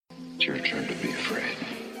It's your turn to be afraid.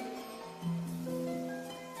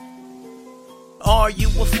 Are you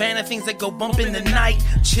a fan of things that go bump in the night?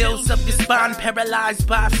 Chills up your spine, paralyzed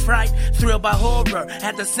by fright, thrilled by horror,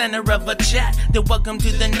 at the center of a chat. Then welcome to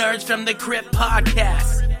the Nerds from the Crypt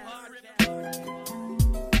podcast.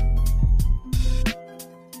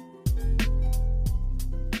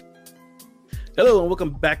 Hello and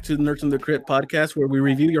welcome back to the Nerds from the Crypt podcast, where we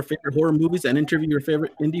review your favorite horror movies and interview your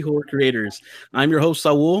favorite indie horror creators. I'm your host,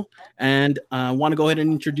 Saul, and I want to go ahead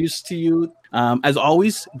and introduce to you, as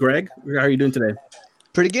always, Greg. How are you doing today?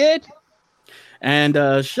 Pretty good.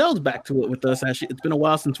 And Shell's back to it with us. Actually, it's been a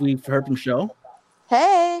while since we've heard from Shell.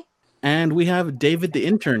 Hey. And we have David the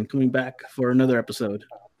intern coming back for another episode.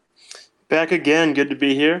 Back again. Good to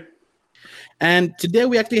be here. And today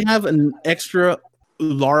we actually have an extra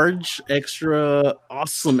large, extra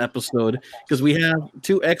awesome episode because we have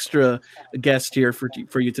two extra guests here for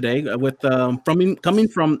you today with coming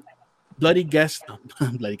from Bloody Guest.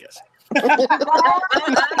 Bloody Guest.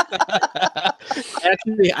 I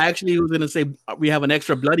actually was going to say we have an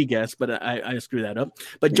extra bloody guest, but I screwed that up.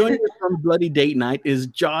 But joining us from Bloody Date Night is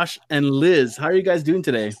Josh and Liz. How are you guys doing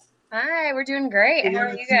today? Hi, we're doing great. How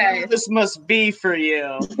are you guys? This must be for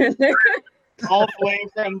you. All the way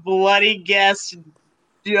from Bloody Guest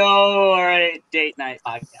Joe or a Date Night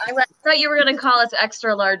podcast. I thought you were going to call us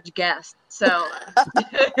extra large guests, so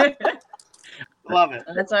love it.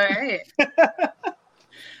 That's all right.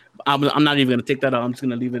 I'm not even going to take that out. I'm just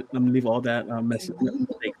going to leave it. I'm going to leave all that mess.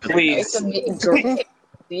 Please. Great.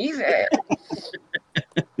 Leave it.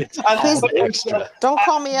 Please don't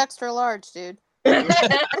call me extra large, dude.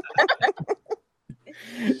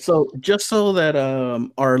 So just so that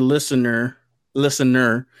our listener.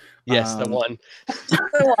 Yes, the one.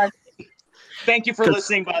 Thank you for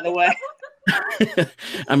listening, by the way.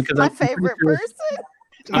 My favorite person.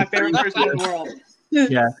 My favorite person in the world.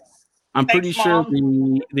 Yeah. I'm Thanks, pretty sure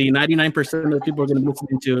Mom. the 99% of the people are going to be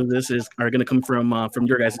listening to this are going to come from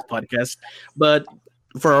your guys' podcast. But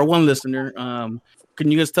for our one listener,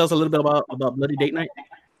 can you guys tell us a little bit about Bloody Date Night?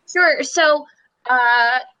 Sure. So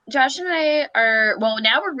Josh and I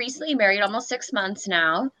now we're recently married, almost 6 months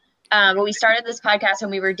now. But we started this podcast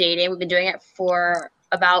when we were dating. We've been doing it for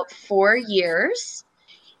about 4 years.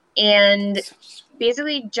 And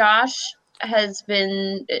basically Josh is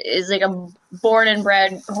like a born and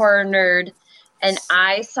bred horror nerd. And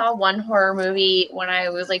I saw one horror movie when I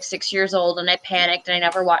was like 6 years old and I panicked and I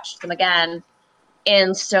never watched them again.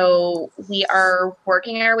 And so we are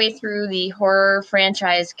working our way through the horror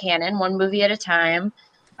franchise canon, one movie at a time,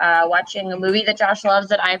 watching a movie that Josh loves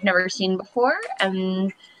that I've never seen before.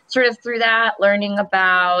 And sort of through that, learning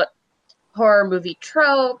about horror movie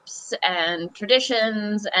tropes and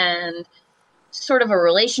traditions and sort of a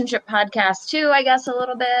relationship podcast too, I guess, a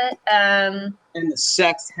little bit. And the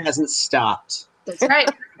sex hasn't stopped. That's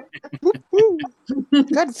right.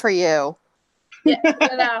 Good for you.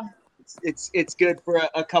 Yeah, It's good for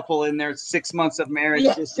a couple in their 6 months of marriage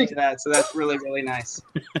just to do that. So that's really, really nice.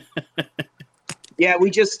 Yeah,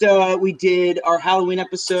 we just we did our Halloween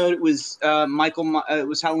episode. It was it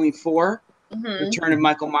was Halloween 4, Return of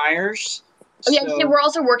Michael Myers. Oh, yeah, so we're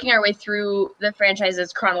also working our way through the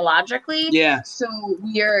franchises chronologically. Yeah. So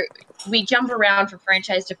we jump around from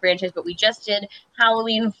franchise to franchise, but we just did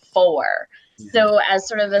Halloween 4. So as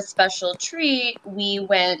sort of a special treat, we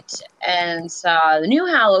went and saw the new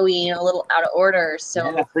Halloween a little out of order.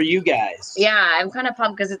 So yeah, for you guys. Yeah, I'm kind of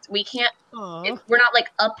pumped because we're not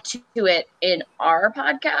like up to it in our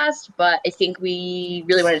podcast, but I think we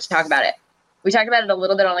really wanted to talk about it. We talked about it a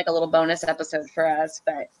little bit on like a little bonus episode for us,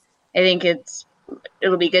 but I think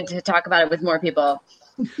it'll be good to talk about it with more people.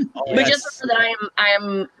 But just so that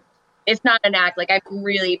I'm it's not an act. Like, I'm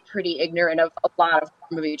really pretty ignorant of a lot of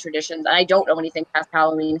movie traditions. I don't know anything past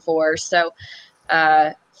Halloween 4, so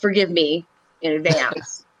forgive me in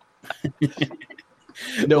advance.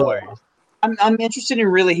 No worries. I'm interested in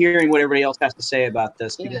really hearing what everybody else has to say about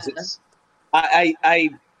this because I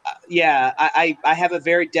have a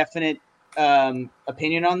very definite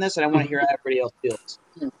opinion on this, and I want to hear how everybody else feels.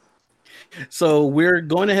 So we're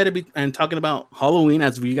going ahead and talking about Halloween,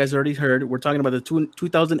 as you guys already heard. We're talking about the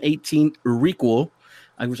 2018 requel,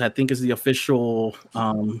 which I think is the official.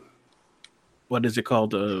 What is it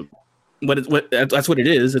called? That's what it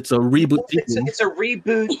is. It's a reboot. It's a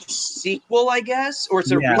reboot sequel, I guess, or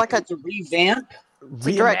it's a revamp. It's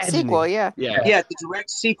a direct sequel, yeah. Yeah, it's a direct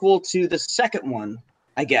sequel to the second one,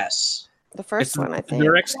 I guess. The first one, I think.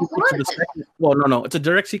 Direct sequel to the second. Well, no. It's a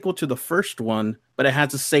direct sequel to the first one, but it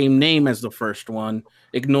has the same name as the first one,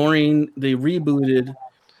 ignoring the rebooted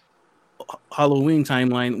Halloween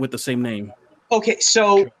timeline with the same name. Okay,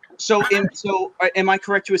 so am I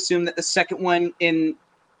correct to assume that the second one in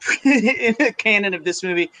the canon of this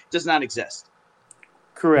movie does not exist?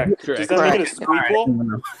 Correct. Does that make it a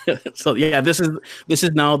squeakquel? Right. So yeah, this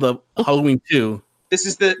is now the Halloween 2. This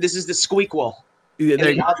is the squeakquel. Yeah,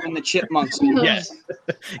 and the Chipmunks.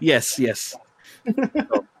 Yes. Yes.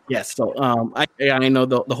 So I know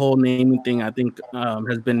the whole naming thing I think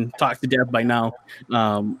has been talked to death by now.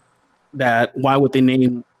 That why would they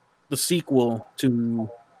name the sequel to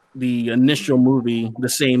the initial movie the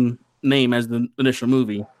same name as the initial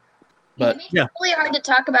movie? But yeah, it's really hard to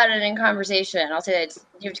talk about it in conversation. I'll say that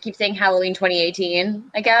you have to keep saying Halloween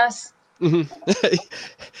 2018, I guess.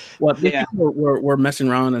 Well, we're messing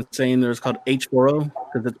around and saying there's called H40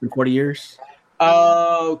 because it's been 40 years.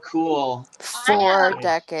 Oh, cool. 4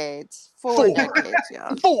 decades. 4 decades,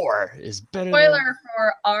 yeah. 4 is better. Spoiler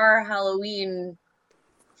for our Halloween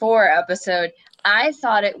 4 episode. I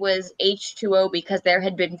thought it was H2O because there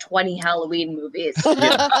had been 20 Halloween movies.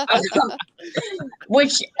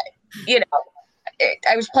 Which,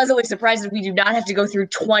 I was pleasantly surprised that we do not have to go through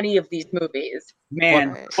 20 of these movies.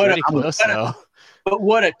 Man, what a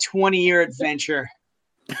 20-year adventure.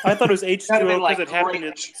 I thought it was H2O because it happened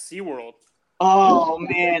at SeaWorld. Oh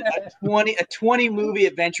man, a 20 movie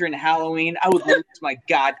adventure in Halloween. I would lose my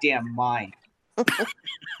goddamn mind. I'm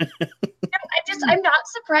not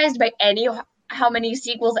surprised by how many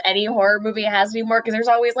sequels any horror movie has anymore because there's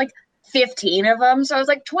always like 15 of them. So I was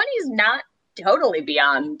like, 20 is not totally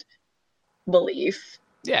beyond belief.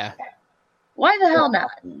 Yeah. Why the hell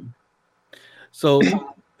not? So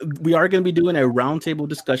we are going to be doing a roundtable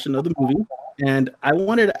discussion of the movie, and I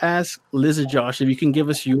wanted to ask Liz and Josh if you can give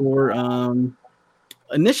us your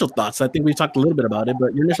initial thoughts. I think we talked a little bit about it,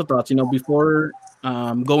 but your initial thoughts, before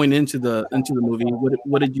going into the movie,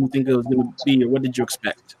 what did you think it was going to be, or what did you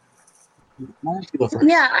expect?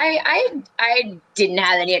 Yeah, I didn't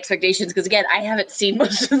have any expectations because again, I haven't seen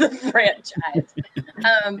most of the franchise.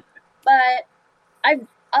 But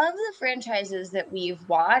of the franchises that we've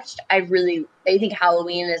watched, I think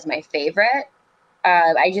Halloween is my favorite.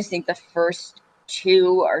 I just think the first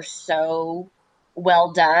 2 are so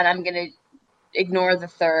well done. I'm gonna ignore the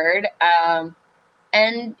third, and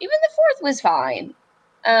even the fourth was fine.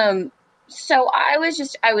 So I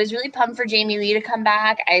was really pumped for Jamie Lee to come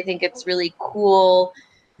back. I think it's really cool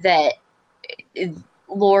that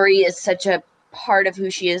Laurie is such a part of who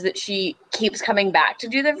she is that she keeps coming back to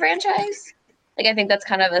do the franchise. Like, I think that's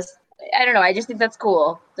kind of I don't know. I just think that's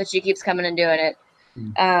cool that she keeps coming and doing it.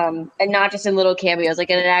 And not just in little cameos, like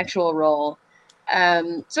in an actual role.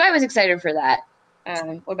 So I was excited for that.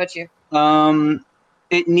 What about you?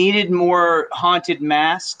 It needed more haunted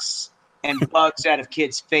masks and bugs out of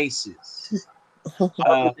kids' faces.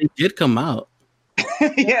 They did come out.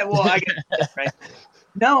 Yeah, well, I guess right.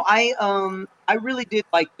 No, I really did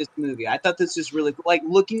like this movie. I thought this was really cool. Like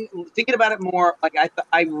thinking about it more, like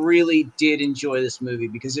I really did enjoy this movie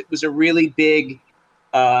because it was a really big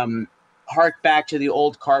hark back to the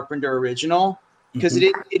old Carpenter original. Because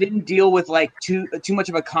it didn't deal with like too much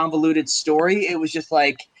of a convoluted story. It was just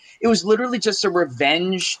like it was literally just a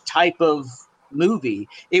revenge type of movie.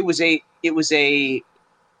 It was a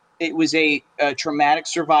traumatic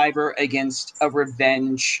survivor against a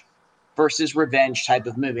revenge versus revenge type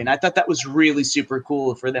of movie, and I thought that was really super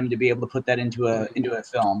cool for them to be able to put that into a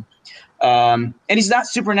film. And he's not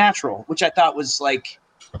supernatural, which I thought was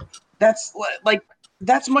that's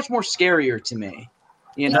much more scarier to me.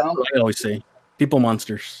 You know, that's what I always say. People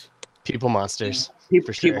monsters. People monsters.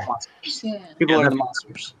 For sure. People monsters. Yeah. People are the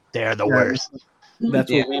monsters. They're the worst.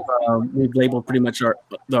 That's what we've labeled pretty much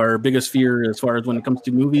our biggest fear as far as when it comes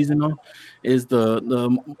to movies and all is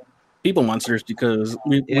the people monsters, because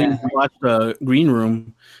we watched Green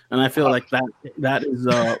Room, and I feel like that is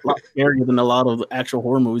a lot scarier than a lot of the actual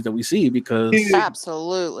horror movies that we see, because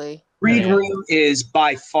absolutely Green Room is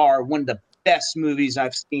by far one of the best movies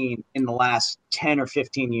I've seen in the last 10 or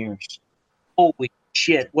 15 years. Holy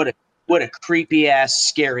shit, what a creepy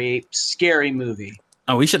ass scary movie.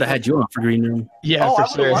 Oh, we should have had you on for Green Room. Yeah, for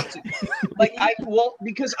sure.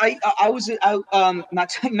 Because I was not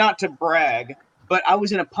to brag, but I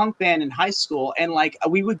was in a punk band in high school, and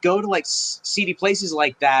we would go to seedy places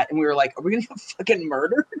like that, and we were like, are we gonna get fucking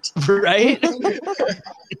murdered? Right?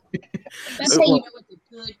 That's how you know it's a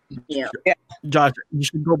good video. Yeah. Josh, you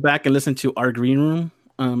should go back and listen to our Green Room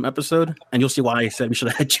episode, and you'll see why I said we should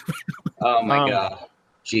have had you. Oh my god,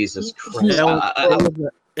 Jesus Christ!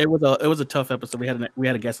 It was a tough episode. We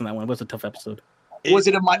had a guest on that one. It was a tough episode. Was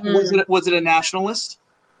it a nationalist?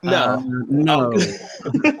 No, no.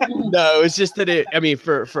 No. It's just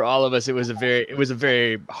that for all of us, it was a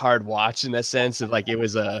very hard watch in that sense of it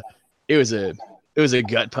was a a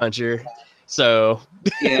gut puncher. So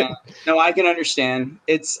yeah, no, I can understand.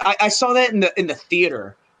 I saw that in the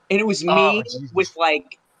theater, and it was me with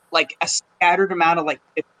like a scattered amount of like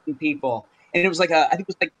 15 people, and it was like I think it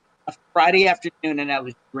was like a Friday afternoon, and I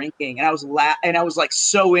was drinking, and I was and I was like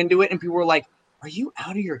so into it, and people were like, "Are you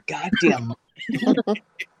out of your goddamn?"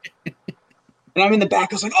 And I'm in the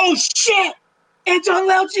back. I was like, "Oh shit, Anton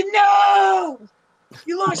Yelchin, no,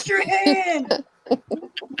 you lost your hand."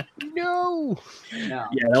 No. Yeah,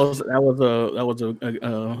 that was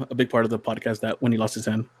a big part of the podcast that when he lost his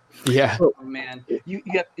hand. Yeah. Oh man, you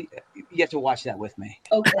have to watch that with me.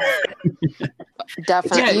 Okay.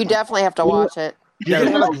 Definitely, Yeah. you definitely have to watch it. You're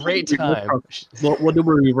gonna have a great time. We'll do a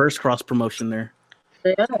reverse cross promotion there.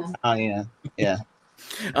 Yeah. Oh yeah.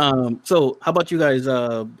 So how about you guys,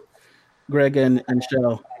 Greg and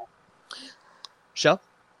Shell? Shell?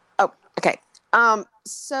 Oh, okay.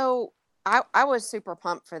 So I was super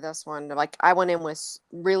pumped for this one. Like I went in with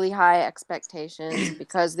really high expectations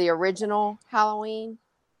because the original Halloween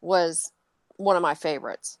was one of my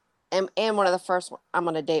favorites. And one of the first one. I'm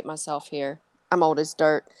gonna date myself here. I'm old as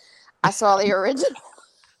dirt. I saw the original.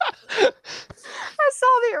 I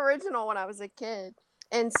saw the original when I was a kid.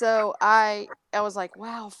 And so I was like,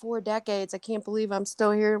 wow, 4 decades. I can't believe I'm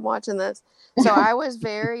still here watching this. So I was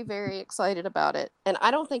very, very excited about it. And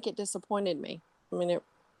I don't think it disappointed me. I mean,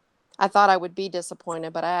 I thought I would be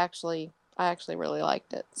disappointed, but I actually really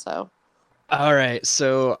liked it. So. All right.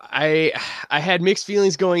 So I had mixed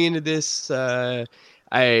feelings going into this.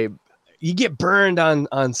 You get burned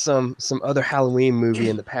on some other Halloween movie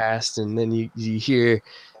in the past, and then you hear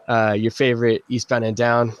your favorite Eastbound and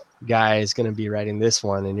Down guy is going to be writing this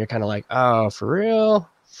one, and you're kind of like, oh, for real?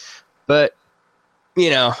 But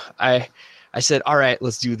I said, all right,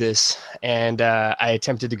 let's do this. And I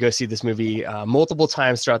attempted to go see this movie multiple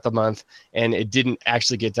times throughout the month, and it didn't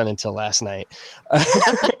actually get done until last night.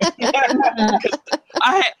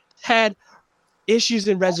 I had issues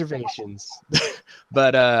and reservations,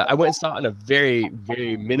 but I went and saw it in a very,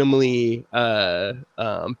 very minimally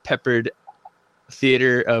peppered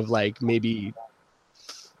theater of like maybe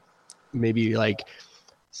like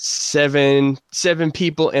seven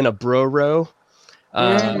people in a bro row.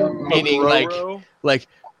 Meaning like,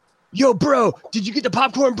 yo, bro, did you get the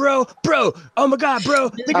popcorn, bro? Bro, oh my God, bro,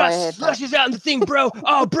 they got slushes out in the thing, bro.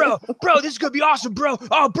 Oh, bro, this is gonna be awesome, bro.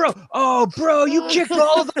 Oh, bro, you kicked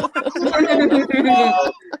all the popcorn.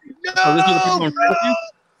 No. So this is the people in front of you,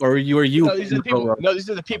 or were you? No, these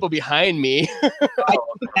are the people behind me. I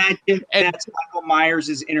can imagine that's Michael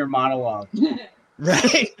Myers' inner monologue.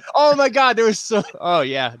 Right? Oh my God, there was so. Oh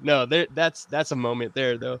yeah, no, that's a moment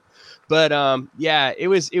there though. But yeah, it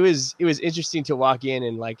was interesting to walk in,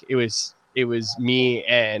 and like it was me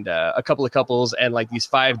and a couple of couples and like these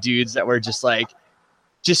 5 dudes that were just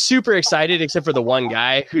super excited, except for the one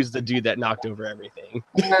guy who's the dude that knocked over everything.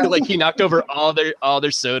 Like he knocked over all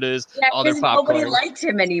their sodas, all their popcorn. Nobody liked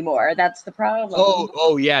him anymore. That's the problem.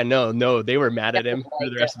 Oh yeah, no, they were mad at him for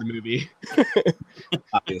the rest of the movie.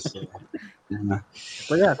 Obviously.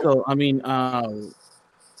 But yeah, so I mean,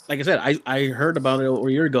 like I said, I heard about it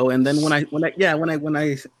a year ago, and then when I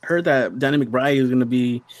heard that Danny McBride was going to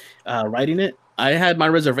be writing it, I had my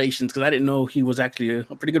reservations because I didn't know he was actually a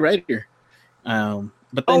pretty good writer.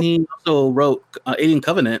 But then he also wrote Alien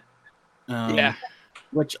Covenant.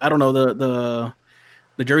 Which I don't know, the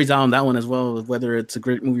jury's out on that one as well, whether it's a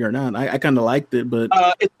great movie or not. I kind of liked it, but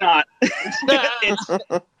it's not.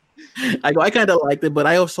 I kind of liked it, but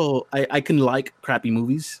I also I can like crappy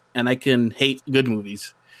movies and I can hate good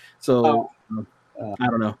movies. So I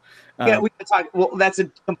don't know. Yeah, we can talk. Well, that's a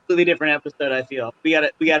completely different episode. I feel we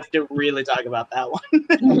got to really talk about that one.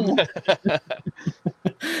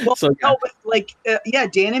 Well, so no, but like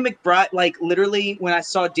Danny McBride. Like literally, when I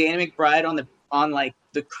saw Danny McBride on like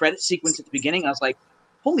the credit sequence at the beginning, I was like,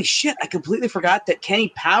 "Holy shit!" I completely forgot that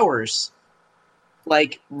Kenny Powers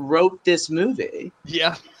like wrote this movie.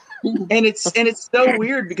 Yeah, and it's so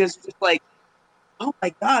weird because it's like, oh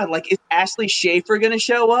my God, like is Ashley Schaefer gonna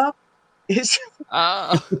show up? Is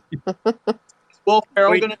Will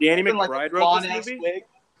Ferrell gonna Danny open, McBride wrote this movie? Wig?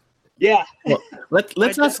 Yeah. Well,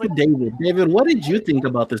 let's ask David. David, what did you think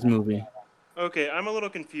about this movie? Okay, I'm a little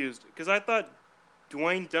confused because I thought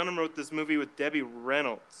Dwayne Dunham wrote this movie with Debbie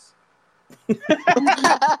Reynolds.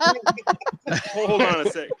 Hold on a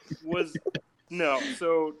sec.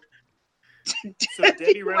 So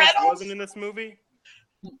Debbie Reynolds wasn't in this movie?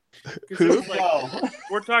 Who?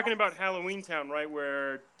 We're talking about Halloween Town, right?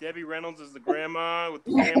 Where Debbie Reynolds is the grandma with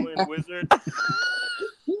the family and wizard.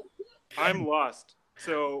 I'm lost.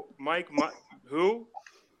 So Mike, who?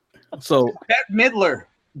 So Bette Midler.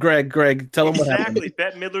 Greg, tell him what happened. Exactly.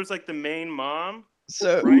 Bette Midler's like the main mom.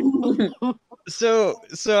 So, Right. so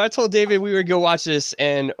I told David we would go watch this,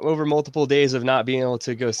 and over multiple days of not being able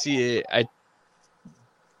to go see it, I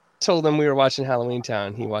told him we were watching Halloween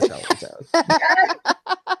Town. He watched Halloween Town.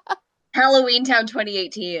 Halloween Town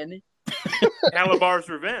 2018. Calabar's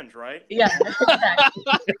Revenge, right? Yeah,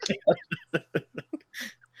 exactly.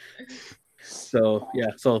 So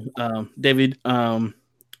David,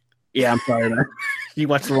 yeah, I'm sorry, man. You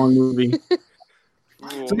watched the wrong movie.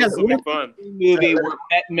 Ooh, So, this will be fun. Movie where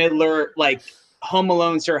Bette Midler like Home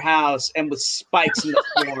Alone's her house and with spikes in the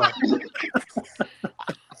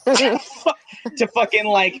floor to fucking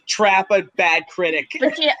like trap a bad critic.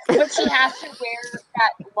 But she has to wear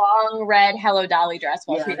that long red Hello Dolly dress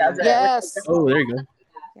while she does it. Yes. Oh, there you go.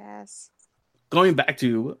 Yes. Going back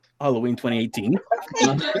to Halloween 2018.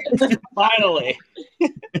 Finally.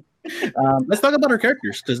 Let's talk about our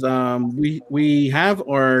characters because we have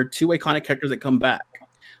our two iconic characters that come back.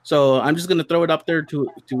 So I'm just gonna throw it up there to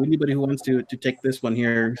anybody who wants to take this one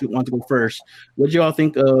here, who wants to go first. What do you all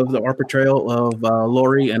think of our portrayal of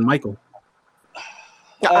Laurie and Michael?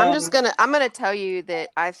 I'm gonna tell you that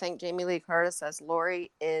I think Jamie Lee Curtis as Laurie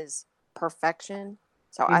is perfection.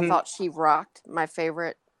 So I thought she rocked. My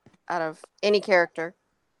favorite out of any character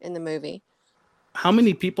in the movie. How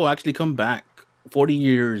many people actually come back 40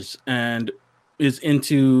 years and is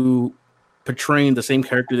into portraying the same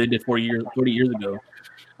character they did 40 years ago?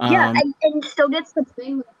 Yeah, and still gets to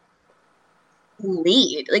play with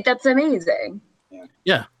lead. Like that's amazing.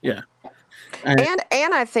 Yeah. And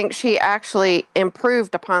I think she actually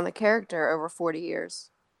improved upon the character over 40 years,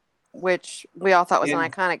 which we all thought was an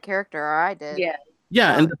iconic character, or I did.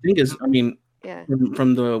 Yeah, and the thing is, I mean, Yeah.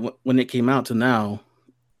 from the when it came out to now,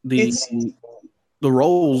 the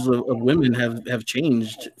roles of women have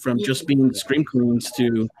changed from just being scream queens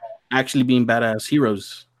to actually being badass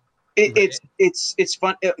heroes. It's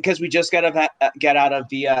fun because we just got out of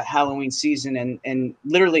the Halloween season, and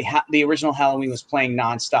literally the original Halloween was playing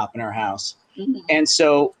nonstop in our house, and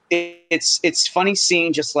so it's funny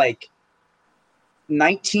seeing just like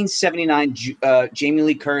 1979 Jamie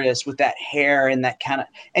Lee Curtis with that hair and that kind of,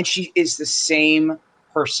 and she is the same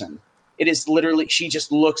person. It is literally, she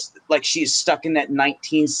just looks like she's stuck in that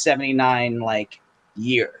 1979 like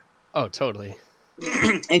year. Oh, totally.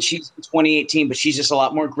 And she's 2018, but she's just a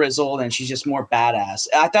lot more grizzled and she's just more badass.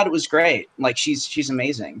 I thought it was great. Like she's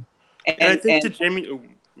amazing. And I think to Jamie. Oh,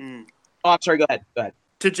 I'm sorry. Go ahead.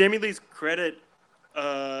 To Jamie Lee's credit,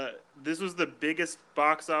 this was the biggest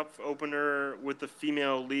box office opener with the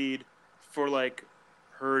female lead for like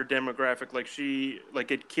her demographic.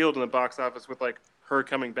 Like it killed in the box office with like her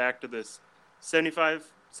coming back to this.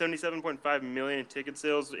 77.5 million in ticket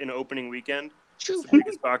sales in opening weekend. It's the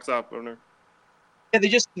biggest box office opener. Yeah, they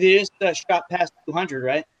just shot past 200,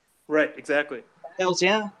 right? Right, exactly. Hells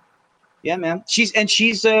yeah, man. She's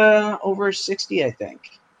over 60, I think.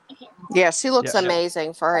 Yeah, she looks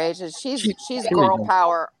amazing for her age. She's girl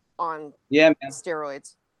power on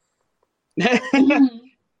steroids.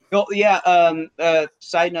 Well, yeah.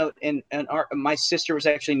 Side note, my sister was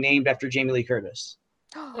actually named after Jamie Lee Curtis.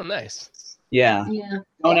 Oh, nice. Yeah.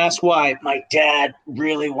 Don't ask why. My dad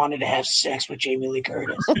really wanted to have sex with Jamie Lee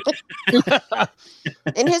Curtis.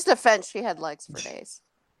 In his defense, she had legs for days.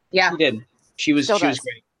 Yeah, She did. She was great.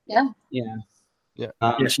 Yeah. But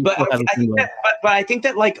I think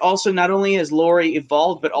that like also not only has Laurie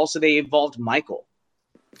evolved, but also they evolved Michael,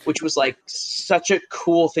 which was like such a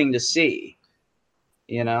cool thing to see.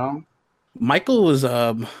 You know, Michael was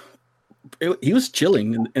he was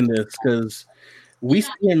chilling in this because we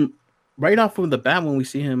see him right off of the bat when we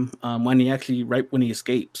see him when he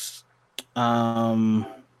escapes.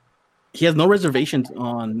 He has no reservations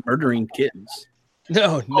on murdering kids.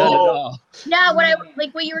 No, none at all. Yeah,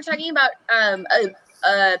 what you were talking about,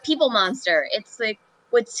 a people monster. It's like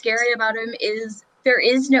what's scary about him is there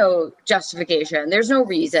is no justification. There's no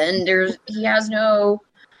reason. He has no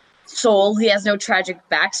soul. He has no tragic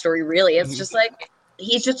backstory. Really, it's just like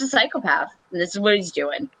he's just a psychopath, and this is what he's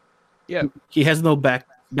doing. Yeah, he has no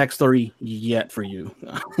backstory yet for you.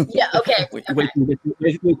 Yeah. Okay. wait till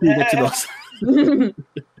you get to those.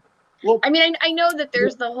 Well, I mean, I know that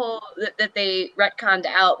there's the whole that they retconned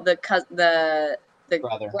out the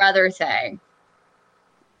brother thing,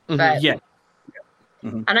 but yeah,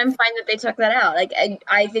 and I'm fine that they took that out. Like,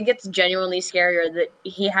 I think it's genuinely scarier that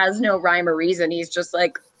he has no rhyme or reason. He's just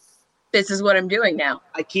like, this is what I'm doing now.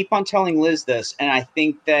 I keep on telling Liz this, and I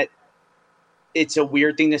think that it's a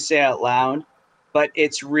weird thing to say out loud, but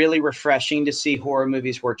it's really refreshing to see horror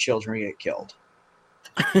movies where children get killed.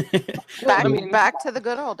 Back to the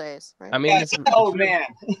good old days, right? I mean, oh man.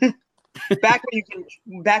 back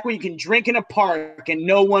when you can drink in a park and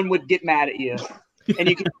no one would get mad at you, and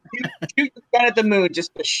you can shoot the gun at the moon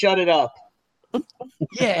just to shut it up.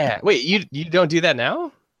 Yeah. Wait, you don't do that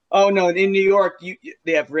now? Oh no, in New York,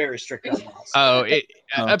 they have very strict gun laws. Oh, up here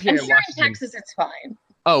I'm in sure in Washington. Texas it's fine.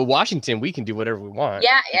 Oh, Washington, we can do whatever we want.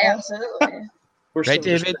 Yeah, absolutely. We're Right, so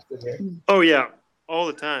David? restricted here. Oh yeah, all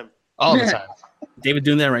the time. All the time. David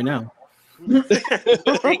doing that right now.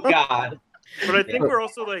 Thank God. But I think we're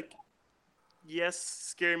also like, yes,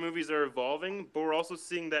 scary movies are evolving, but we're also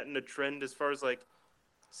seeing that in a trend as far as like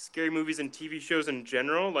scary movies and TV shows in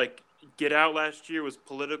general. Like Get Out last year was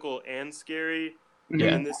political and scary. Yeah.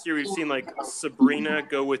 And this year we've seen like Sabrina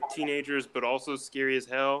go with teenagers, but also scary as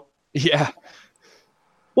hell. Yeah.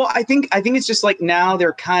 Well, I think it's just like now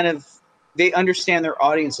they understand their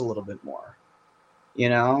audience a little bit more. You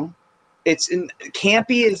know,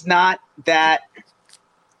 campy is not that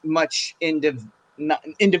much into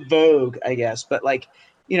vogue, I guess, but like,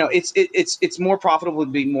 you know, it's more profitable to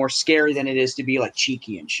be more scary than it is to be like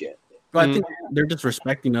cheeky and shit. But I think they're just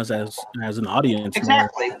respecting us as an audience.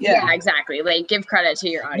 Exactly. Yeah, exactly. Like, give credit to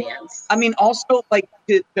your audience. I mean, also like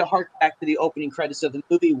to hark back to the opening credits of the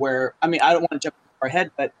movie, where I mean, I don't want to jump far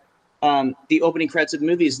ahead, but the opening credits of the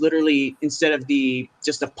movie is literally, instead of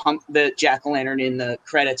just a pump the jack-o'-lantern in the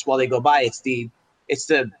credits while they go by, it's the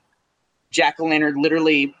jack-o'-lantern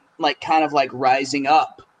literally like kind of like rising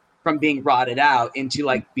up from being rotted out into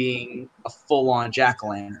like being a full-on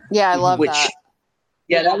jack-o'-lantern. Yeah, I love that.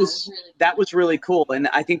 Yeah, that was really cool. And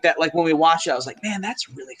I think that like when we watched it, I was like, man, that's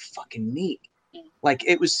really fucking neat. Like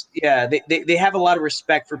it was, yeah, they have a lot of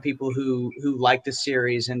respect for people who like the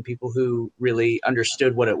series and people who really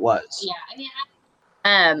understood what it was. Yeah,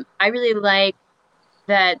 I mean, I really like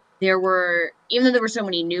that there were, even though there were so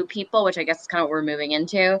many new people, which I guess is kind of what we're moving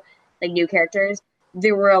into, like new characters,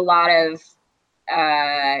 there were a lot of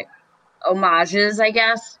homages, I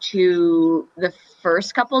guess, to the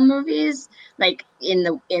first couple movies, like in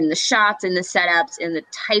the shots, in the setups, in the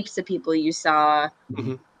types of people you saw,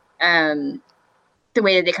 the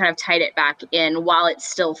way that they kind of tied it back in while it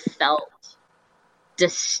still felt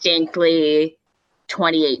distinctly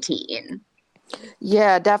 2018.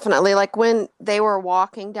 Yeah, definitely. Like when they were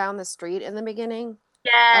walking down the street in the beginning.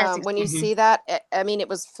 Yes. When you see that, I mean, it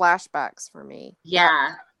was flashbacks for me.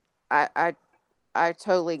 Yeah. I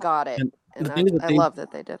totally got it. And I love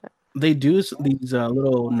that they did it. They do these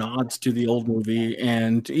little nods to the old movie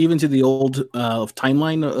and even to the old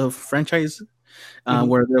timeline of franchise,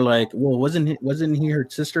 where they're like, "Well, wasn't he her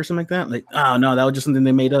sister or something like that?" Like, "Oh no, that was just something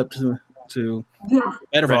they made up to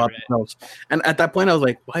better about themselves." And at that point, I was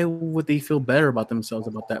like, "Why would they feel better about themselves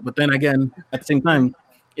about that?" But then again, at the same time,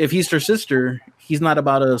 if he's her sister, he's not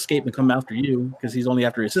about to escape and come after you because he's only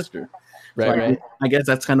after his sister. Right. I guess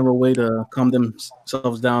that's kind of a way to calm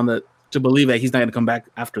themselves down, to believe that he's not going to come back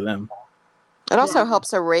after them. It also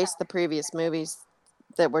helps erase the previous movies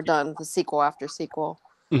that were done, the sequel after sequel.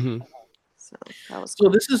 Mm-hmm. So that was cool.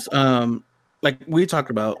 So this is like we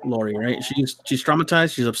talked about Laurie, right? She's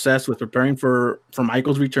traumatized. She's obsessed with preparing for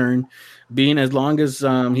Michael's return. Being as long as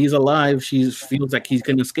he's alive, she feels like he's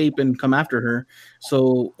going to escape and come after her.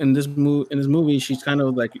 So in this movie, she's kind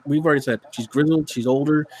of like we've already said, she's grizzled, she's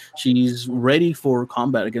older, she's ready for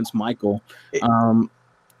combat against Michael.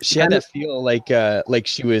 She had that feel like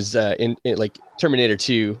she was in like Terminator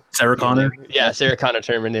 2. Sarah Connor. Yeah, Sarah Connor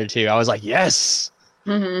Terminator 2. I was like, yes.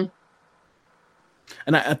 Mm-hmm.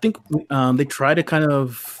 And I think they try to kind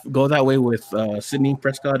of go that way with Sidney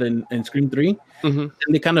Prescott and Scream 3. Mm-hmm. And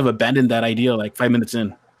they kind of abandoned that idea like 5 minutes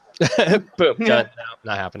in. Boom, done. No,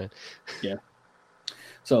 not happening. Yeah.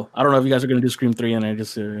 So I don't know if you guys are going to do Scream 3 and I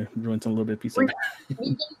just ruined some little bit of piece of that.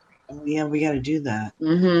 Oh, yeah, we got to do that.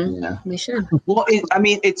 Mm-hmm. Yeah. We should. Well,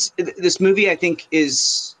 this movie, I think,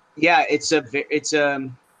 is, yeah, it's I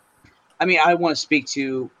mean, I don't want to speak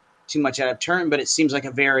too much out of turn, but it seems like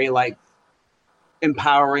a very like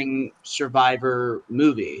empowering survivor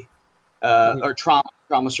movie, or trauma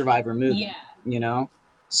survivor movie. Yeah. You know,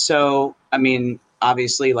 so I mean,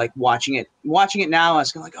 obviously, like watching it now, I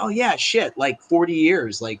was kind of like, oh yeah, shit, like 40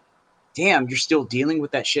 years, like, damn, you're still dealing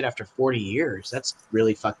with that shit after 40 years. That's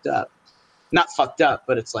really fucked up. Not fucked up,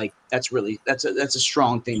 but it's like that's a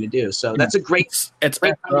strong thing to do. So that's a great. It's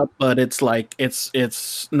fucked up, but it's like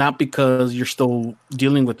it's not because you're still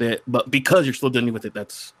dealing with it, but because you're still dealing with it.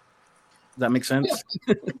 Does that make sense?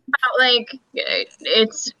 Like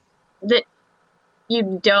it's that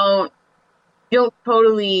you don't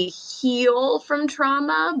totally heal from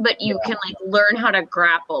trauma, but you can like learn how to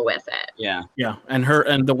grapple with it. Yeah. Yeah, and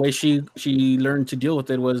the way she learned to deal with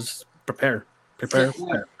it was prepare Prepare.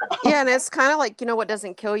 Yeah, and it's kind of like, what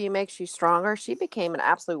doesn't kill you makes you stronger. She became an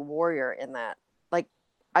absolute warrior in that. Like,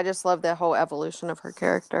 I just love the whole evolution of her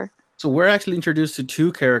character. So we're actually introduced to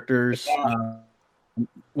two characters,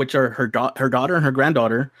 which are her daughter and her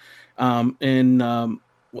granddaughter.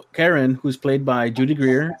 Karen, who's played by Judy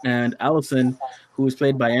Greer, and Allison, who is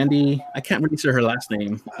played by Andy. I can't really say her last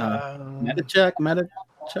name. Matichak,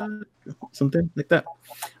 something like that.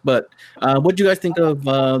 But what do you guys think of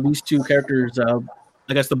these two characters?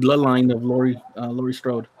 I guess the bloodline of Laurie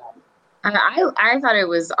Strode. I thought it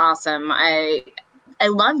was awesome. I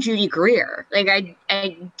love Judy Greer. Like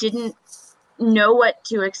I didn't know what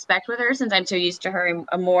to expect with her since I'm so used to her in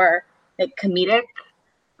a more like comedic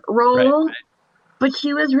role. Right. But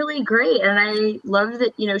she was really great, and I love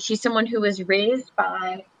that she's someone who was raised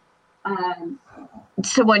by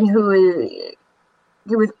someone who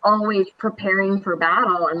was always preparing for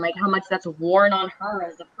battle, and like how much that's worn on her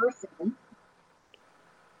as a person,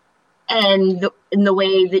 and in the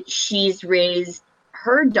way that she's raised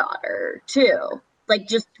her daughter too. Like,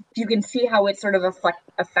 just you can see how it sort of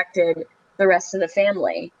affected the rest of the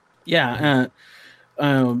family. Yeah,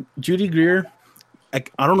 Judy Greer.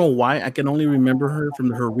 I don't know why I can only remember her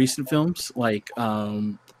from her recent films like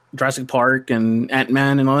Jurassic Park and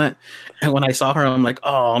Ant-Man and all that. And when I saw her, I'm like,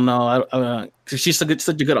 oh no, because she's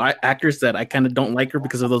such a good actress that I kind of don't like her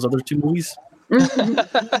because of those other two movies.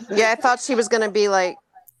 Yeah, I thought she was going to be like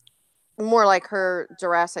more like her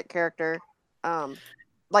Jurassic character.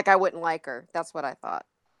 Like I wouldn't like her. That's what I thought.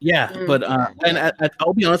 Yeah, but and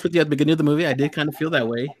I'll be honest with you, at the beginning of the movie, I did kind of feel that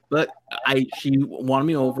way, but she won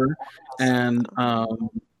me over, and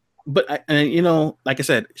like I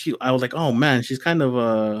said, I was like, oh man, she's kind of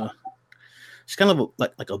like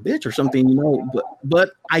a bitch or something, but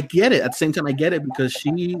I get it. At the same time, I get it because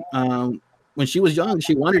she when she was young,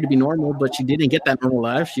 she wanted to be normal, but she didn't get that normal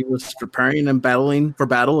life. She was preparing and battling for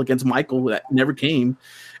battle against Michael that never came,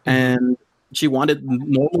 and she wanted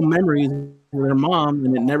normal memories with her mom,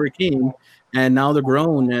 and it never came. And now they're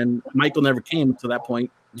grown, and Michael never came to that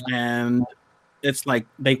point. And it's like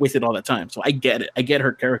they wasted all that time. So I get it. I get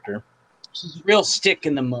her character. She's a real stick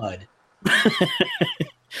in the mud.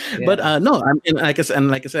 Yeah. But no, like I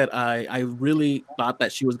said, I really thought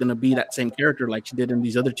that she was going to be that same character like she did in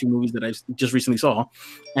these other two movies that I just recently saw.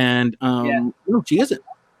 And no, she isn't.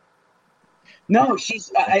 No,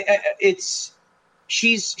 she's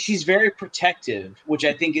she's very protective, which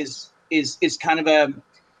I think is kind of a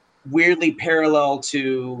weirdly parallel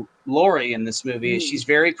to Laurie in this movie. She's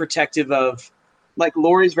very protective of, like,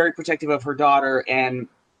 Laurie's very protective of her daughter, and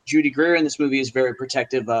Judy Greer in this movie is very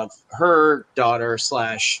protective of her daughter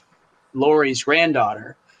 / Laurie's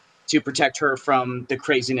granddaughter to protect her from the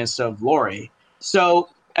craziness of Laurie. So,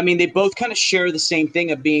 I mean, they both kind of share the same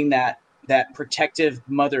thing of being that protective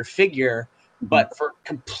mother figure, but for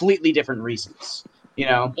completely different reasons.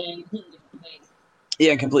 In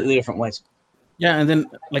completely different ways. Yeah, and then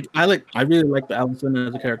I really like Allison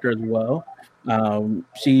as a character as well.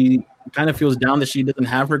 She kind of feels down that she doesn't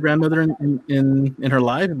have her grandmother in her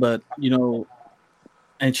life, but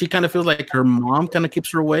and she kind of feels like her mom kind of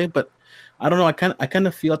keeps her away. But I don't know. I kind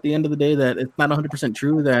of feel at the end of the day that it's not 100%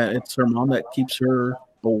 true that it's her mom that keeps her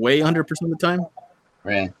away 100% of the time.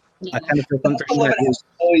 Right. I kind of feel something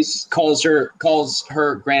always calls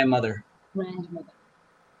her grandmother.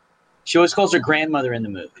 She always calls her grandmother in the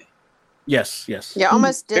movie. Yes. Yeah,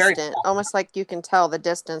 almost distant. Almost like you can tell the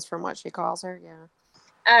distance from what she calls her. Yeah.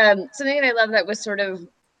 Something that I love that was sort of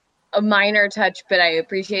a minor touch, but I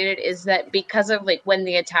appreciate it, is that because of like when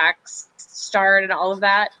the attacks start and all of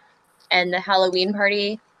that, and the Halloween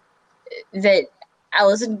party, that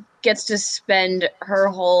Allison gets to spend her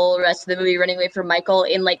whole rest of the movie running away from Michael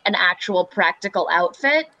in like an actual practical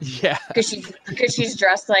outfit. Yeah. Because she's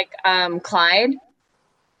dressed like Clyde.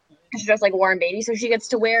 She's dressed like Warren Beatty, so she gets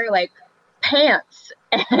to wear like pants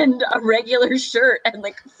and a regular shirt and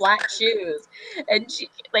like flat shoes, and she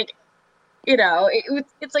like,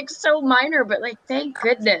 it's like so minor, but like thank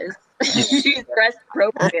goodness she's dressed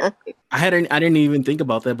appropriately. I didn't even think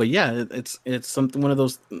about that, but yeah, it's something, one of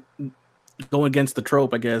those going against the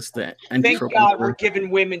trope, I guess. Thank God we're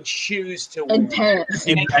giving women shoes to wear. And pants.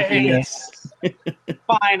 Yes.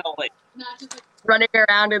 Finally. Not just like running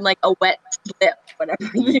around in like a wet slip, whatever.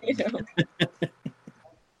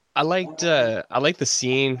 I liked the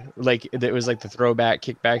scene, like it was like the throwback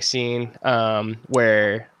kickback scene,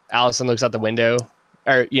 where Allison looks out the window,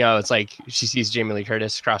 or it's like she sees Jamie Lee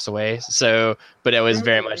Curtis across the way. So, but it was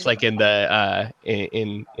very much like in the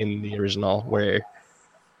in the original where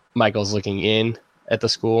Michael's looking in at the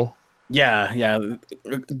school. Yeah,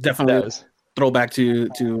 definitely. throwback to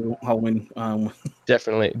Halloween.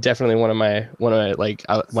 Definitely one of my like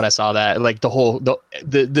when I saw that, like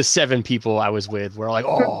the 7 people I was with were like,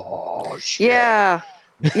 oh shit. Yeah.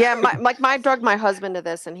 I drugged my husband to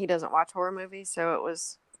this, and he doesn't watch horror movies, so it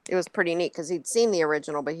was pretty neat because he'd seen the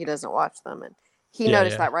original, but he doesn't watch them, and he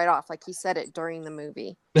noticed that right off. Like he said it during the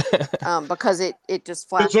movie, because it just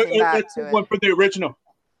flashed me back to it. One for the original.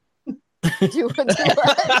 Do what?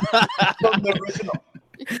 From the original.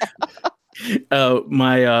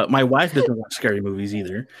 My wife doesn't watch scary movies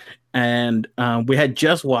either, and we had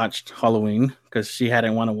just watched Halloween because she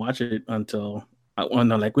hadn't want to watch it until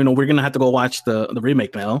we're gonna have to go watch the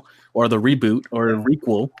remake now, or the reboot, or the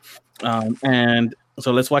requel, and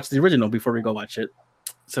so let's watch the original before we go watch it.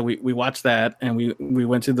 So we watched that, and we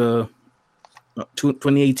went to the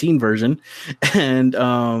 2018 version, and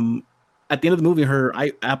at the end of the movie, her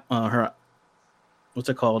what's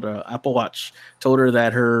it called? Apple Watch told her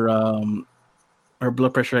that her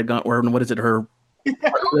blood pressure had gone, or what is it? Her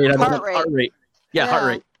heart rate. Yeah, heart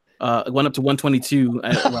rate. It went up to 122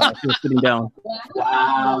 while she was sitting down.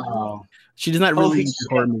 Wow. She does not really enjoy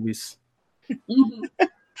horror movies.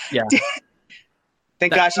 Yeah.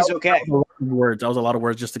 Thank God she's okay. That was a lot of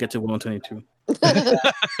words just to get to 122.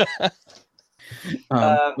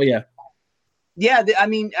 But yeah. Yeah, I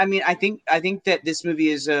mean, I think that this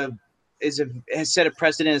movie has set a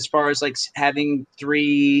precedent as far as like having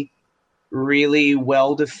 3 really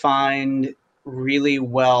well-defined, really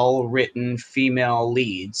well-written female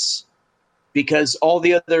leads, because all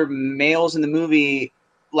the other males in the movie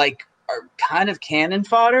like are kind of cannon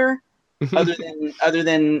fodder, other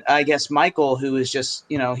than I guess Michael, who is just,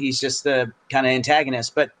 he's just the kind of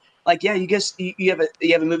antagonist. But like, yeah, you have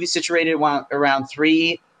a movie situated around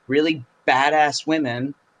 3 really badass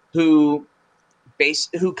women who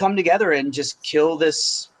come together and just kill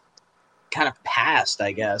this kind of past,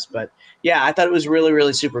 I guess. But yeah, I thought it was really,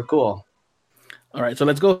 really super cool. All right, so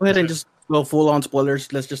let's go ahead and just go full on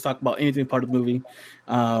spoilers. Let's just talk about anything part of the movie.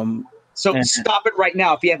 Stop it right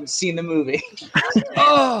now if you haven't seen the movie.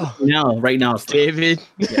 Right now, David.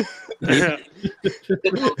 Yeah.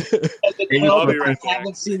 I'll be right back.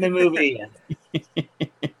 Haven't seen the movie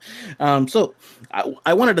yet. So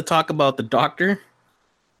I wanted to talk about the doctor.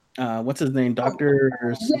 What's his name? Dr.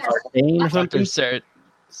 Sartain or something? Yes,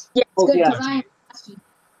 good. Yeah.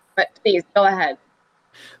 But please go ahead.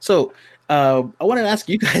 So I wanted to ask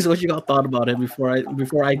you guys what you all thought about it before I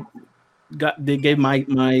gave my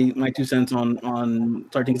 2 cents on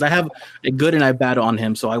Sartain, because I have a good and a bad on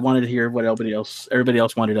him. So I wanted to hear what everybody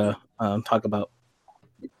else wanted to talk about.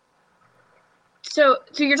 So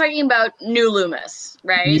you're talking about New Loomis,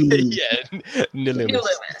 right? Yeah, New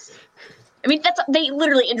Loomis. I mean, they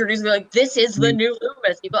literally introduced me like, this is the New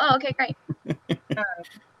Loomis. People, oh, okay, great.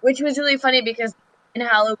 Which was really funny because in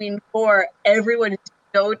Halloween 4, everyone is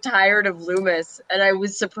so tired of Loomis, and I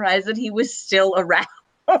was surprised that he was still around.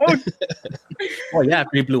 Oh yeah,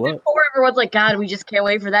 he blew up. Before, everyone's like, God, we just can't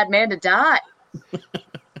wait for that man to die.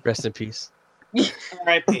 Rest in peace.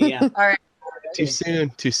 R.I.P. Yeah. All right. Too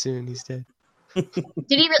soon. He's dead. Did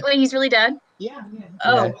he? Wait, he's really dead? Yeah.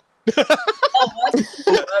 Oh. Oh,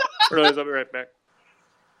 what? I'll be right back.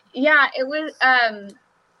 Yeah, it was.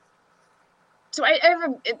 So I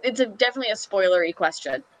have it's definitely a spoilery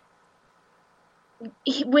question.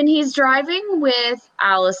 When he's driving with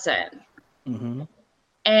Allison,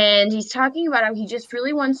 and he's talking about how he just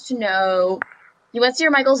really wants to know, he wants to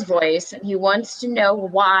hear Michael's voice, and he wants to know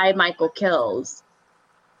why Michael kills.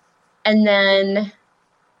 And then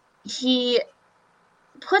he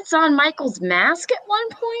puts on Michael's mask at one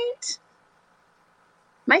point.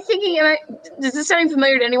 Am I thinking? Is this sounding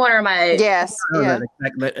familiar to anyone, or am I? Yes. Yeah.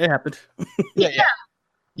 It happened. Yeah.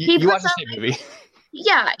 You watched the same movie.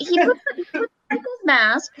 Yeah, he puts Michael's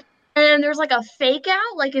mask, and there's like a fake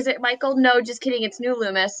out. Like, is it Michael? No, just kidding. It's New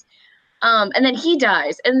Loomis. And then he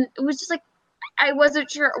dies, and it was just like, I wasn't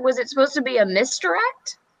sure. Was it supposed to be a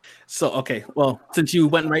misdirect? So okay, well, since you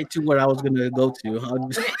went right to where I was gonna go to, I'll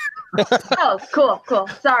just... Oh, cool.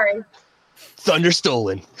 Sorry. Thunder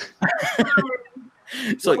stolen.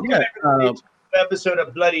 So yeah, episode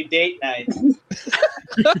of Bloody Date Night.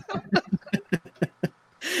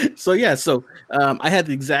 So I had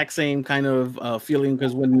the exact same kind of feeling,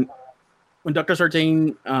 because when Dr.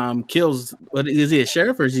 Sartain kills, what is he, a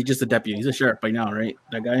sheriff or is he just a deputy? He's a sheriff by now, right?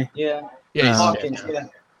 That guy. Yeah. Hawkins.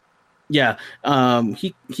 Yeah.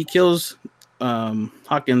 He kills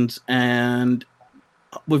Hawkins, and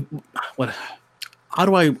how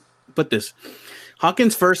do I put this?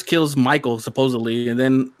 Hawkins first kills Michael, supposedly,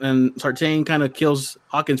 and Sartain kind of kills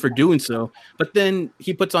Hawkins for doing so. But then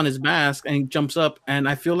he puts on his mask and he jumps up, and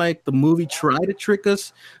I feel like the movie tried to trick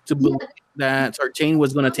us to believe that Sartain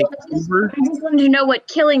was going to take over. I just wanted to know what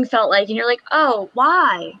killing felt like, and you're like, oh,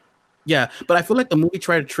 why? Yeah, but I feel like the movie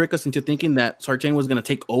tried to trick us into thinking that Sartain was going to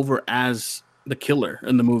take over as the killer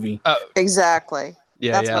in the movie. Exactly.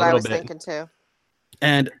 Yeah, That's yeah, what a I little was bit. thinking too.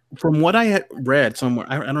 And from what I had read somewhere,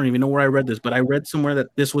 I don't even know where I read this, but I read somewhere that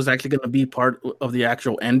this was actually going to be part of the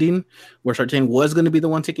actual ending, where Sartain was going to be the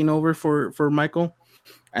one taking over for Michael,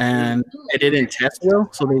 and it didn't test well,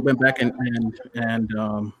 so they went back and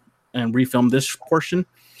refilmed this portion,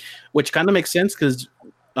 which kind of makes sense because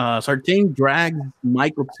Sartain dragged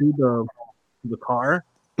Michael to the car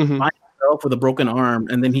Mhm. by himself with a broken arm,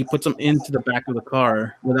 and then he puts him into the back of the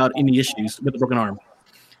car without any issues with the broken arm.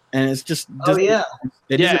 And it's just yeah.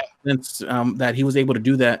 it Yeah. doesn't sense that he was able to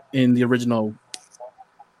do that in the original,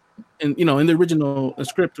 in the original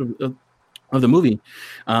script of the movie.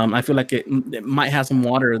 I feel like it might have some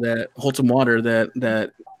water that holds some water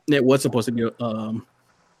that it was supposed to be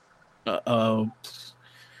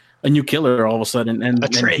a new killer all of a sudden, and A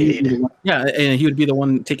trade. and he would be the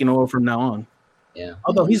one taking over from now on. Yeah.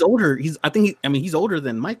 Although he's older, he's older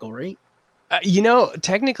than Michael, right?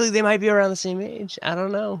 Technically they might be around the same age. I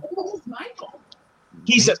don't know.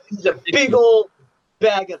 He's a big old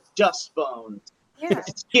bag of dust bones. Yeah.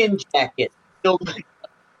 Skin jacket.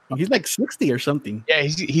 He's like 60 or something. Yeah,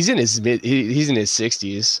 he's in his he's in his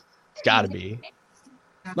 60s. Gotta be.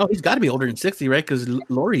 No, he's got to be older than 60, right? Because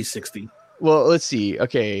Laurie's 60. Well, let's see.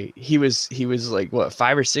 Okay, he was like what,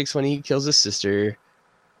 5 or 6 when he kills his sister.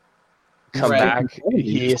 Come Right. back,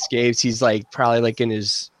 he escapes. He's like probably like in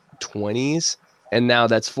his 20s, and now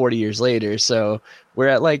that's 40 years later. So we're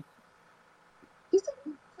at like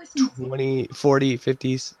 20, 40,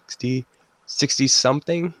 50, 60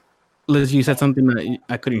 something. Liz, you said something that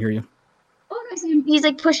I couldn't hear you. He's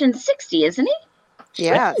like pushing 60, isn't he?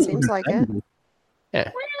 Yeah, it seems like it.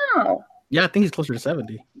 Wow. Yeah, I think he's closer to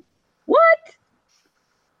 70. What?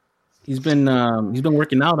 He's been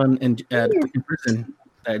working out in prison.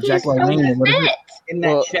 Jack He's so LaLanne, what is it? fit. In that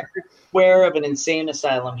Well- checkered square of an insane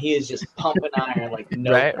asylum, he is just pumping iron like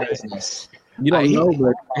no Right. business. You don't I- know,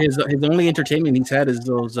 but his only entertainment he's had is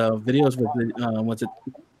those videos with the what's it,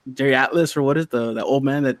 Jerry Atlas, or what is the old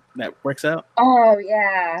man that works out? Oh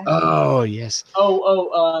yeah. Oh yes,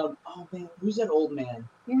 Oh man, who's that old man?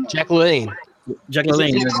 Jack LaLanne. Jack Is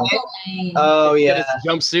it LaLanne. Jack Oh He yeah. had his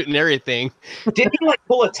jumpsuit and everything. Didn't he like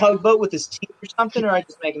pull a tugboat with his teeth or something, or am I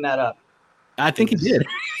just making that up? I think he did.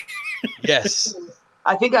 Yes.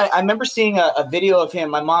 I think I remember seeing a video of him.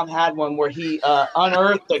 My mom had one where he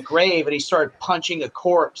unearthed a grave and he started punching a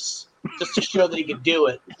corpse just to show that he could do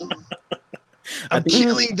it. I I'm think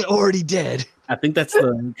killing the already dead. I think that's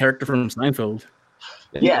the character from Seinfeld.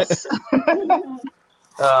 Yes.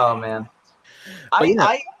 Oh man. But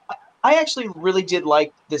yeah. I actually really did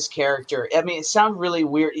like this character. I mean, it sounded really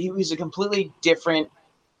weird. He was a completely different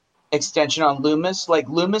extension on Loomis. Like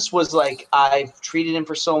Loomis was like, I've treated him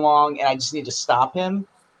for so long and I just need to stop him.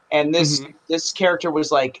 And this character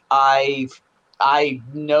was like, I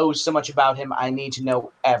know so much about him. I need to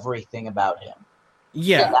know everything about him.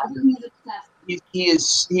 Yeah. He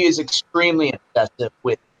is extremely obsessive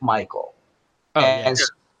with Michael. Oh, yeah.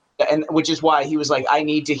 And which is why he was like,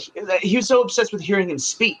 he was so obsessed with hearing him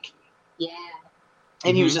speak. Yeah.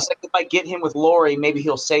 And he was just like, if I get him with Lori, maybe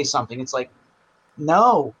he'll say something. It's like,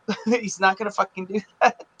 no, he's not going to fucking do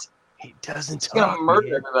that. He doesn't He's going to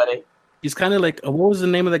murder everybody. He's kind of like, what was the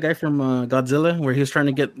name of the guy from Godzilla, where he was trying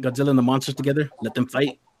to get Godzilla and the monsters together, let them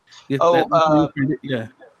fight? Yeah.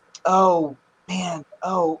 Oh, man.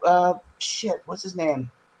 Oh, shit. What's his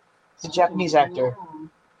name? It's a Japanese actor.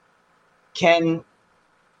 Ken.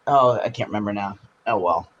 Oh, I can't remember now. Oh,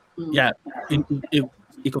 well. Yeah.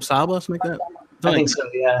 Ikusawa, something like that. I think so,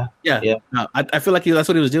 yeah. Yeah. No, I feel like that's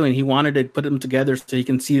what he was doing. He wanted to put them together so he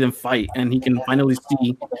can see them fight, and he can finally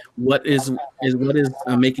see what is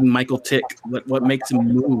making Michael tick, what makes him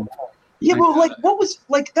move. Yeah, well, like, what was,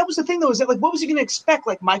 like, that was the thing, though, is that, like, what was he going to expect?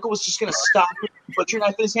 Like, Michael was just going to stop with a butcher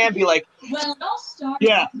knife in his hand and be like, Well, I'll start.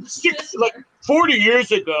 yeah, 40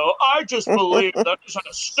 years ago, I just believed that I was going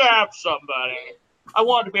to stab somebody. I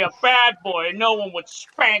wanted to be a bad boy and no one would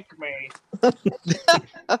spank me.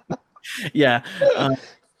 Yeah. I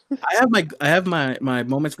have my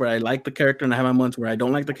moments where I like the character, and I have my moments where I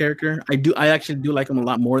don't like the character. I actually do like him a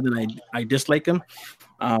lot more than I dislike him.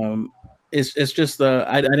 It's just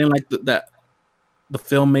I didn't like that the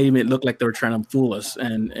film made it look like they were trying to fool us,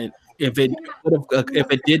 and if it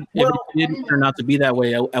did turn out to be that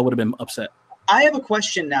way, I would have been upset. I have a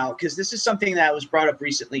question now, because this is something that was brought up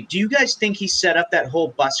recently. Do you guys think he set up that whole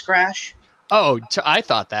bus crash? Oh, I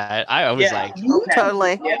thought that. I was like, Okay.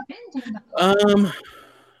 Totally. Yeah.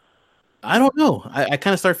 I don't know. I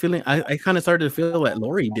kind of start feeling. I kind of started to feel that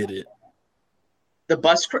Lori did it. The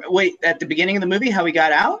bus. Wait, at the beginning of the movie, how he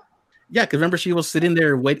got out? Yeah, because remember she was sitting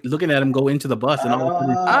there looking at him go into the bus, and all of a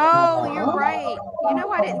sudden, Oh, you're right. You know,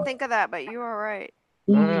 I didn't think of that, but you were right.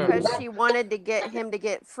 Because she wanted to get him to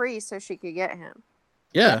get free so she could get him.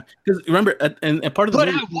 yeah, because remember, and part of the But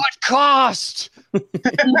movie, at what cost?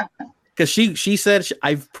 because she said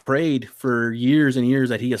I've prayed for years and years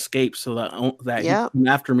that he escapes so that he come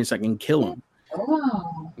after me so I can kill him.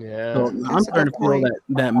 Yeah, So I'm starting to feel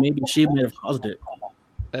that maybe she may have caused it.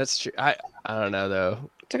 that's true. I don't know though.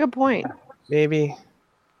 It's a good point. Maybe.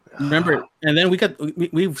 Remember, and then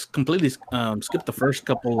we've completely skipped the first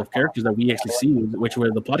couple of characters that we actually see, which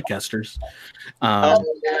were the podcasters.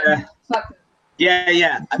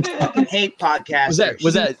 Yeah. I fucking hate podcasts.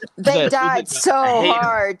 Was that? They died so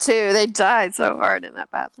hard too. They died so hard in that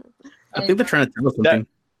bathroom. I think they're trying to tell us something.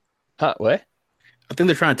 Huh? What? I think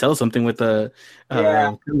they're trying to tell us something with the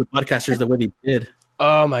podcasters the way they did.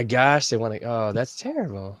 Oh my gosh, they want to. Oh, that's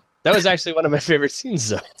terrible. That was actually one of my favorite scenes,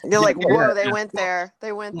 though. You're like, whoa, they went there.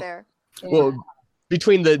 They went there. Well,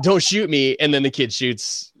 between the "don't shoot me" and then the kid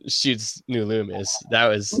shoots New Loomis, that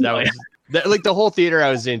was like the whole theater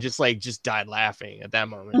I was in just died laughing at that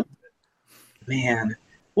moment. Man,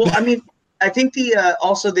 well, I mean, I think the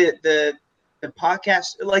also the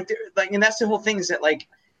podcast and that's the whole thing is that like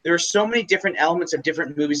there are so many different elements of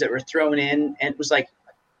different movies that were thrown in, and it was like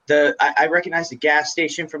I recognized the gas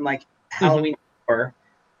station from like Halloween 4.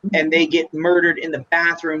 And they get murdered in the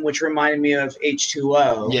bathroom, which reminded me of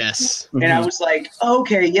H2O. Yes. And I was like,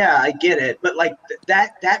 okay, yeah, I get it. But like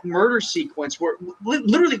that murder sequence where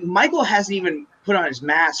literally Michael hasn't even put on his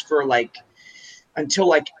mask for like until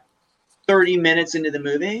like 30 minutes into the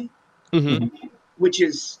movie, which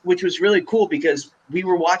was really cool because we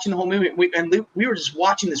were watching the whole movie we were just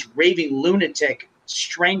watching this raving lunatic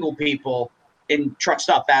strangle people in truck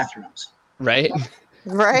stop bathrooms. Right.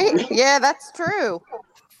 Right? Yeah, that's true.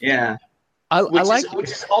 Yeah, which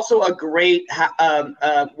is also a great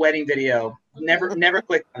wedding video. Never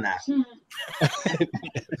clicked on that.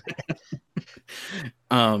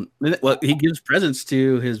 Well, he gives presents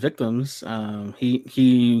to his victims.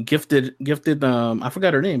 He gifted I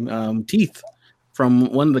forgot her name, teeth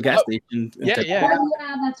from one of the gas stations. Yeah.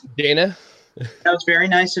 That's Dana. That was very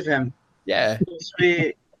nice of him. Yeah.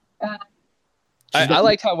 Sweet. I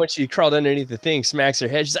liked how when she crawled underneath the thing, smacks her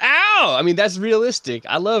head. She's ow! I mean, that's realistic.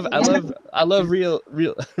 I love real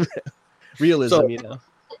realism. So, you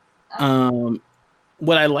know.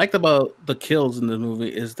 What I liked about the kills in the movie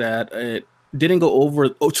is that it didn't go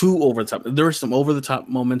too over the top. There were some over the top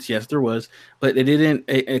moments, yes, there was, but it didn't.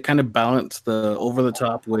 It kind of balanced the over the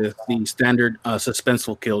top with the standard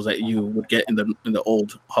suspenseful kills that you would get in the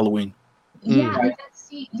old Halloween. Yeah,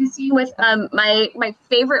 the scene with my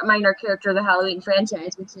favorite minor character of the Halloween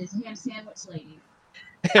franchise, which is Ham Sandwich Lady.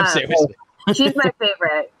 She's my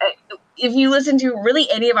favorite. If you listen to really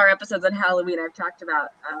any of our episodes on Halloween, I've talked about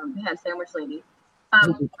Ham Sandwich Lady.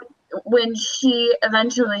 When she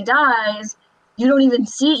eventually dies, you don't even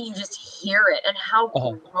see it; you just hear it. And how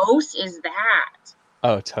gross is that?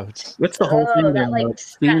 Oh, totes. What's the whole thing?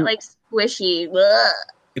 That squishy. Ugh.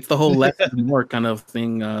 It's the whole less and more kind of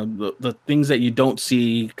thing. The things that you don't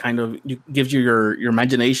see kind of gives you your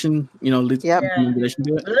imagination. You know, leads imagination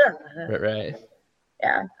to it. Right.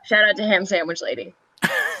 Yeah. Shout out to Ham Sandwich Lady.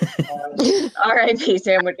 R.I.P.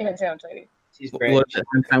 Ham Sandwich Lady. She's great. What,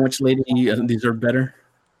 Ham Sandwich Lady deserve better?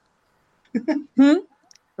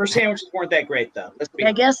 Her sandwiches weren't that great though.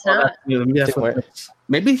 I guess not.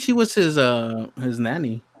 Maybe she was his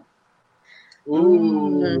nanny.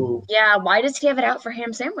 Ooh. Yeah, why does he have it out for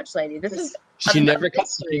Ham Sandwich Lady? This is She never cut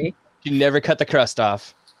the crust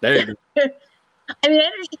off. There you go. I mean, I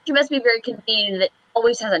understand she must be very convenient that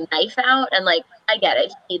always has a knife out, and like I get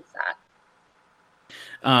it, he needs that.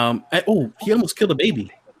 He almost killed a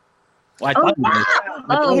baby. Well,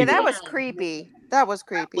 That was creepy. That was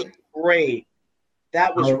creepy. Great.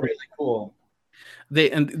 That was really cool. They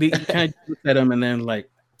kind of looked at him and then like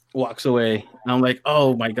walks away. And I'm like,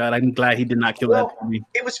 oh my god, I'm glad he did not kill that baby.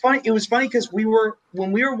 It was funny because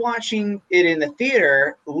when we were watching it in the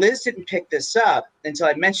theater, Liz didn't pick this up until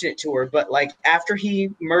I mentioned it to her. But like after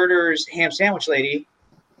he murders Ham Sandwich Lady,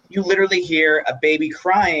 you literally hear a baby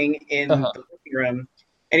crying in the living room,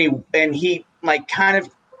 and he like kind of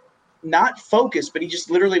not focused, but he just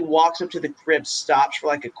literally walks up to the crib, stops for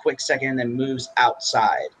like a quick second, and then moves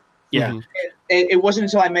outside. Yeah. And it wasn't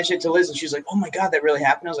until I mentioned it to Liz, and she was like, "Oh my god, that really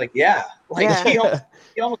happened." I was like, "Yeah,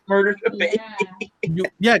 he almost murdered a baby."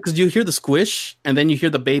 Yeah, because you hear the squish, and then you hear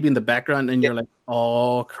the baby in the background, and you're like,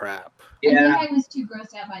 "Oh crap!" Yeah, I think I was too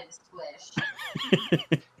grossed out by the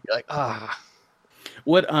squish. You're like, ah.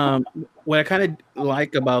 What I kind of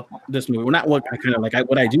like about this movie, well, not what I kind of like,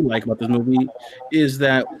 what I do like about this movie is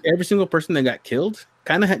that every single person that got killed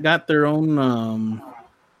kind of got their own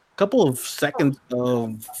couple of seconds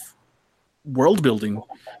of world building.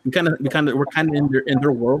 We're kind of in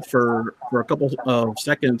their world for a couple of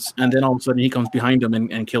seconds, and then all of a sudden he comes behind them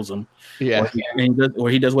and kills them. Yeah, or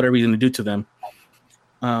he does whatever he's going to do to them.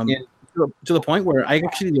 To the point where I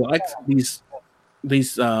actually liked these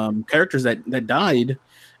characters that died,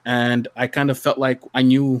 and I kind of felt like I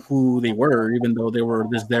knew who they were, even though they were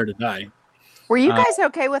just there to die. Were you guys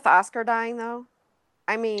okay with Oscar dying though?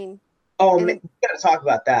 I mean, man, we got to talk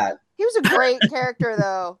about that. He was a great character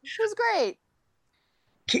though. He was great.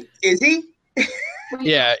 Is he?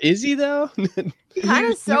 Yeah, is he though? Kind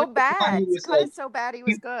of so bad. So bad he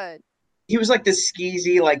was good. He was like this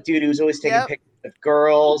skeezy like dude who was always taking pictures of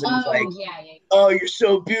girls and was like, "Oh, you're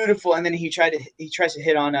so beautiful," and then he tries to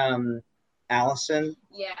hit on Allison.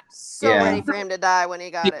 Yeah, ready for him to die when he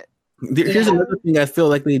got it. Here's another thing I feel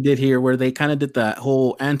like they did here, where they kind of did that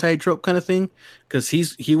whole anti-trope kind of thing, because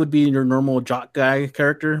he would be your normal jock guy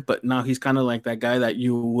character, but now he's kind of like that guy that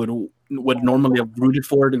you would normally have rooted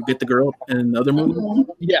for to get the girl in the other movie.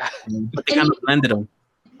 Yeah, but they kind of landed him.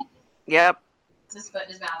 Yep. His foot in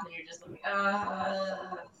his mouth, and you're just looking,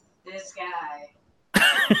 this guy.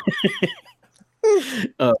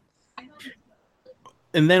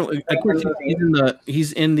 And then of course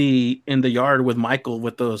he's in the yard with Michael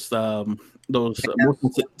with those motion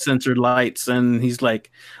censored lights, and he's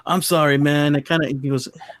like, "I'm sorry, man." He goes,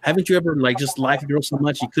 "Haven't you ever like just liked a girl so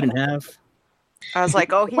much you couldn't have?" I was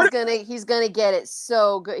like, "Oh, he's gonna get it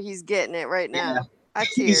so good. He's getting it right now." Yeah.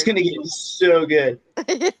 He's gonna get it so good.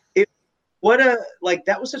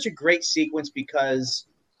 That was such a great sequence because,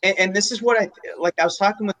 and this is what I was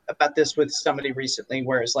talking about this with somebody recently,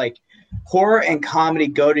 where it's like horror and comedy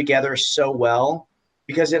go together so well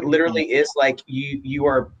because it literally is like you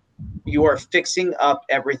are fixing up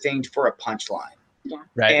everything for a punchline. Yeah.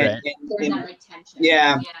 Right. There's that retention.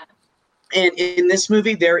 Yeah. And in this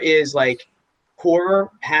movie, there is like horror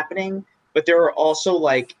happening, but there are also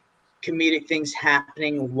like comedic things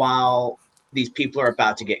happening while these people are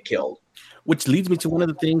about to get killed. Which leads me to one of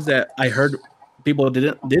the things that I heard people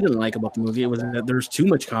didn't like about the movie. It was that there's too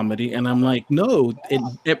much comedy, and I'm like, no,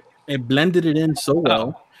 it blended it in so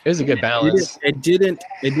well. It was a good balance. It didn't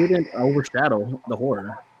overshadow the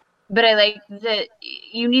horror. But I like that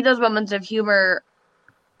you need those moments of humor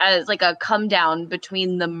as like a come down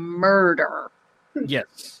between the murder.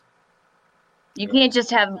 Yes. You can't just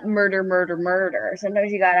have murder.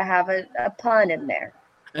 Sometimes you gotta have a pun in there.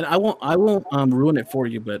 And I won't ruin it for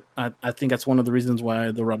you, but I think that's one of the reasons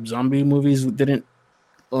why the Rob Zombie movies didn't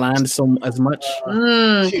land as much.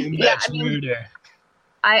 Too much murder.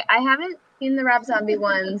 I haven't seen the Rob Zombie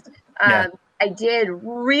ones. I did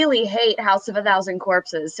really hate House of a Thousand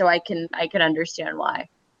Corpses, so I can understand why.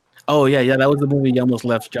 Oh yeah, that was the movie you almost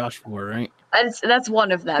left Josh for, right? That's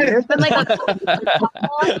one of them. There's been like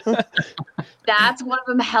that's one of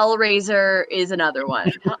them. Hellraiser is another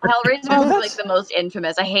one. Hellraiser was like the most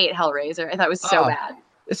infamous. I hate Hellraiser. I thought it was so bad.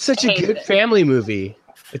 It's such a good family movie.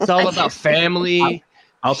 It's all about family.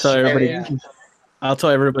 I'll tell everybody. I'll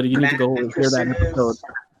tell everybody. You need to go hear that episode.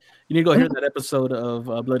 You need to go hear that episode of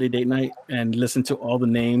Bloody Date Night and listen to all the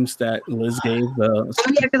names that Liz gave.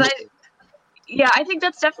 I think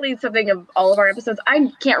that's definitely something of all of our episodes. I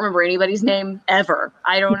can't remember anybody's name ever.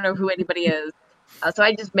 I don't know who anybody is. So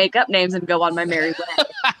I just make up names and go on my merry way.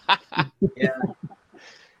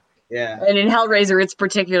 Yeah. And in Hellraiser, it's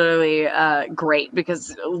particularly great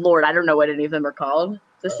because, Lord, I don't know what any of them are called.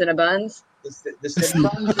 The Cinnabuns? The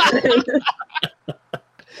Cinnabuns?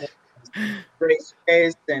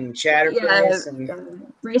 Braceface and Chatterface.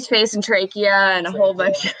 And Braceface and Trachea and a whole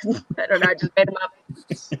bunch of, I don't know, I just made them up.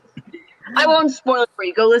 I won't spoil it for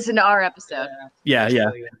you. Go listen to our episode. Yeah.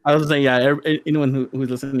 I was saying, anyone who's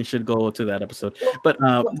listening should go to that episode. But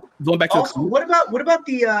going back to also, what about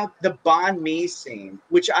the Banh Mi scene,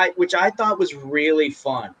 which I thought was really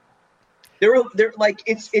fun. They're like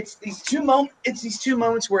it's these two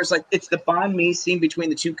moments where it's like it's the Banh Mi scene between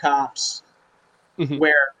the two cops,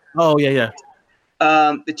 where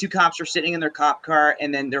the two cops are sitting in their cop car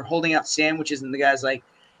and then they're holding out sandwiches and the guy's like,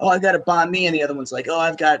 "Oh, I got a Banh Mi," and the other one's like, "Oh,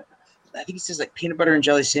 I've got." I think he says like peanut butter and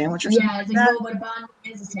jelly sandwich or something. Yeah, it's like, "Oh, but a Banh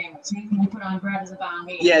Mi is a sandwich. Anything you put on bread is a Banh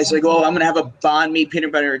Mi." Yeah, it's like, "Oh, I'm gonna have a Banh Mi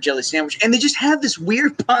peanut butter and jelly sandwich," and they just have this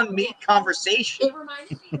weird Banh Mi conversation. It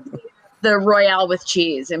reminded me of the Royale with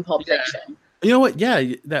cheese in Pulp Fiction. You know what? Yeah,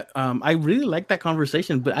 that I really liked that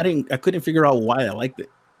conversation, but I couldn't figure out why I liked it.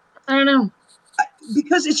 I don't know.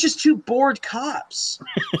 Because it's just two bored cops.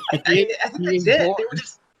 I think that's it.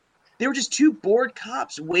 They were just two bored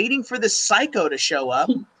cops waiting for this psycho to show up,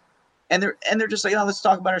 and they're just like, oh, let's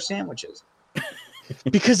talk about our sandwiches.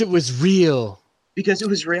 Because it was real. Because it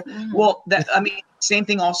was real. Well, same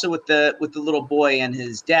thing also with the little boy and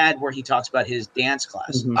his dad, where he talks about his dance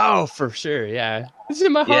class. Mhm. Oh, for sure. Yeah. It's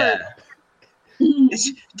in my heart.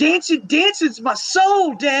 It's dancing's my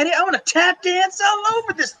soul, Daddy. I want to tap dance all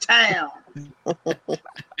over this town.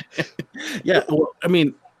 Yeah, well, I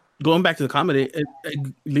mean, going back to the comedy,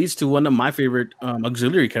 it leads to one of my favorite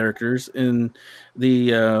auxiliary characters in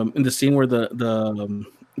the scene where the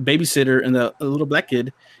babysitter and the little black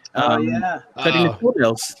kid cutting his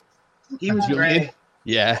toenails. He was great.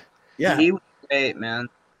 Yeah. He was great, man.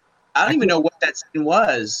 I don't even know what that scene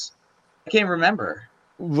was. I can't remember.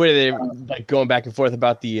 Were they like going back and forth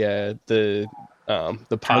about the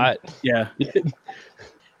pot? Yeah.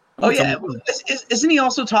 Oh yeah. Isn't he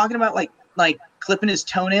also talking about like clipping his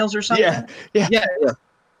toenails or something? Yeah.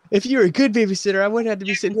 If you were a good babysitter, I wouldn't have to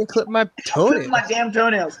be sitting here clipping my toenails. My damn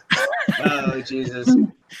toenails. Oh Jesus.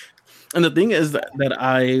 And the thing is that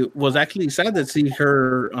I was actually sad to see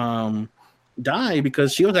her die,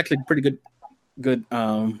 because she was actually pretty good.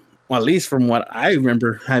 Well, at least from what I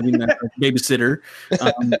remember, having a babysitter,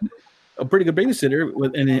 a pretty good babysitter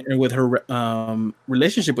with her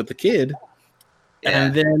relationship with the kid. Yeah.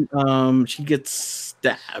 And then she gets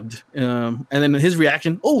stabbed. And then his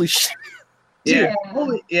reaction, holy shit.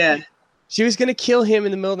 Yeah. She was going to kill him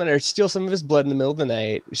in the middle of the night, or steal some of his blood in the middle of the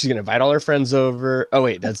night. She's going to invite all her friends over. Oh,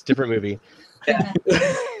 wait, that's a different movie.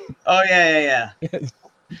 Oh, yeah.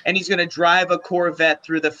 And he's going to drive a Corvette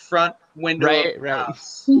through the front window of the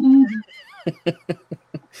house.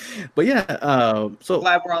 But yeah, so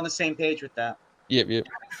glad we're on the same page with that. Yep.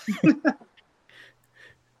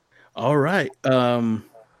 All right. I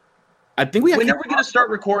think when are we going to start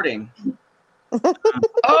recording?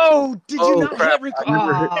 Oh, did you not crap. hit record?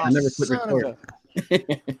 I never put record.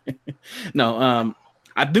 No,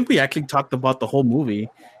 I think we actually talked about the whole movie.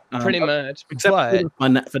 Pretty much. Except for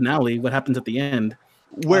the finale, what happens at the end.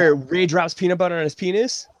 Where Ray drops peanut butter on his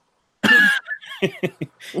penis?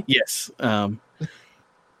 Yes. I'm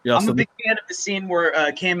a big fan of the scene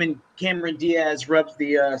where Cameron Diaz rubs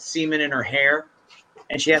the semen in her hair,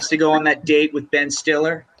 and she has to go on that date with Ben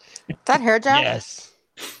Stiller. Is that hair job? Yes.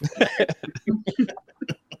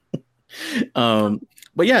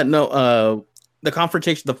 But yeah, no, the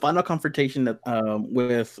final confrontation that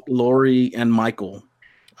with Laurie and Michael,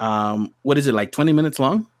 what is it, like 20 minutes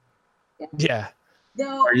long? Yeah.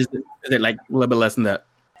 No. Or is it like a little bit less than that?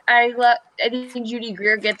 I think Judy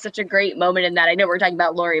Greer gets such a great moment in that. I know we're talking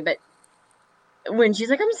about Laurie, but when she's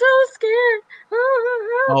like, "I'm so scared,"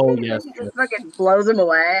 oh yes, it just fucking blows him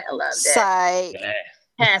away. I loved it. Psych.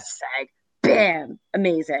 Hashtag bam,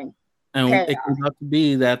 amazing. And it turns out to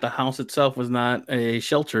be that the house itself was not a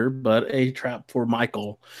shelter, but a trap for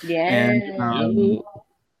Michael. Yeah. And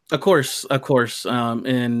of course,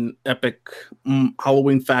 in epic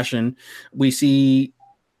Halloween fashion, we see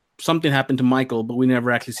something happen to Michael, but we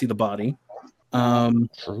never actually see the body.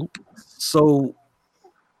 So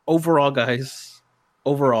overall, guys,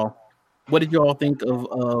 what did you all think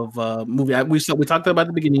of movie? We talked about it at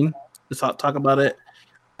the beginning. Let's talk about it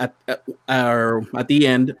at the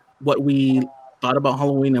end. What we thought about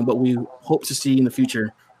Halloween and what we hope to see in the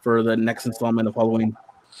future for the next installment of Halloween.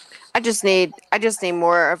 I just need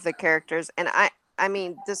more of the characters, and I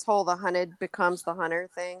mean this whole the hunted becomes the hunter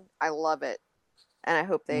thing. I love it, and I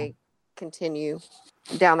hope they continue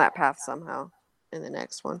down that path somehow in the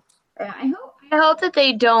next one. I hope that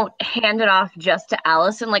they don't hand it off just to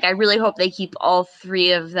Allison. Like, I really hope they keep all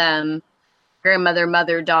three of them, grandmother,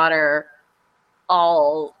 mother, daughter,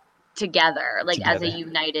 all together, as a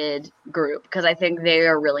united group, because I think they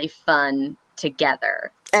are really fun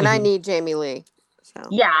together. And I need Jamie Lee. So.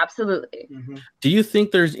 Yeah, absolutely. Mm-hmm. Do you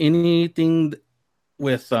think there's anything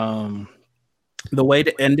with the way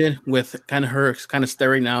to end it with kind of her kind of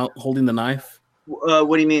staring out, holding the knife?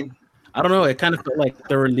 What do you mean? I don't know. It kind of felt like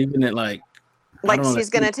they were leaving it like she's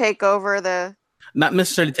going to take over the. Not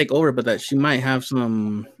necessarily take over, but that she might have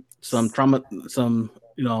some trauma, some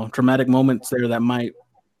traumatic moments there that might.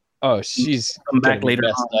 Oh, she's come back later.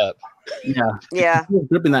 Up. Yeah. She was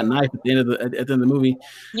gripping that knife at the end of the movie.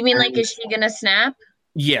 You mean is she gonna snap?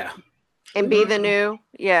 Yeah. And be the new?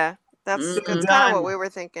 Yeah. That's kind of what we were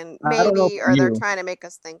thinking. Maybe, or they're trying to make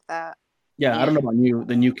us think that. Yeah, I don't know about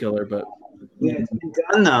the new killer, but yeah, it's been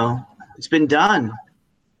done though. It's been done.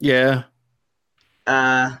 Yeah.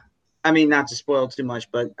 I mean, not to spoil too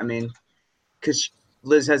much, but I mean, because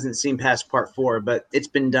Liz hasn't seen past part 4, but it's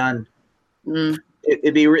been done.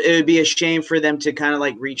 it would be a shame for them to kind of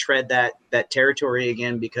like retread that territory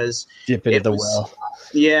again, because Dip into the well.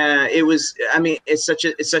 Yeah, it was. I mean, it's such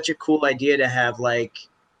a cool idea to have like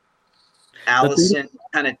Allison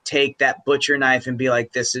kind of take that butcher knife and be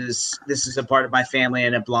like, this is a part of my family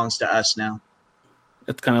and it belongs to us now.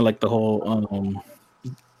 It's kind of like the whole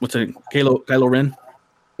what's it, Kylo Ren?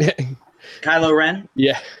 Kylo Ren?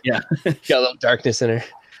 Yeah. Yeah. Got a little darkness in her.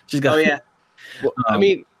 She's got. Oh yeah. Well, I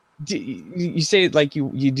mean, you say like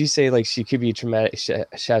you do say like she could be traumatic. She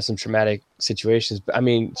has some traumatic situations, but I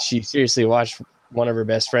mean, she seriously watched one of her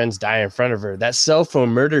best friends die in front of her. That cell phone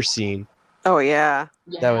murder scene. Oh yeah.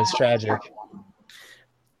 That was tragic.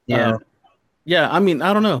 Yeah. Yeah, I mean,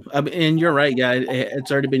 I don't know. And you're right. Yeah,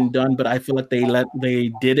 it's already been done, but I feel like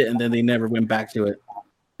they did it and then they never went back to it.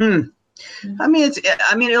 I mean,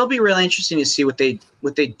 it'll be really interesting to see what they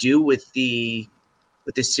do with the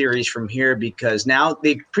series from here, because now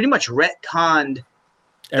they pretty much retconned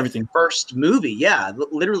Everything. the first movie. Yeah,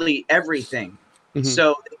 literally everything. Mhm.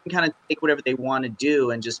 So they can kind of take whatever they want to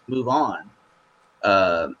do and just move on,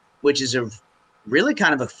 which is a really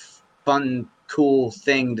kind of a fun, cool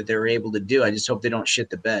thing that they're able to do. I just hope they don't shit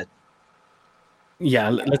the bed. Yeah,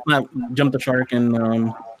 let's not jump the shark and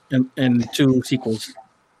 2 sequels.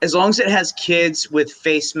 As long as it has kids with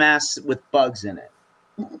face masks with bugs in it.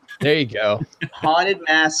 There you go. Haunted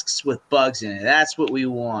masks with bugs in it. That's what we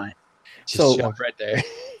want. Just jump right there.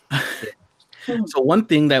 So one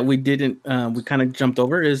thing that we didn't, we kind of jumped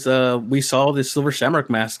over is we saw the Silver Shamrock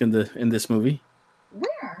mask in this movie.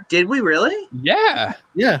 Where? Did we really? Yeah.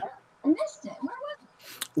 Yeah. I missed it. Where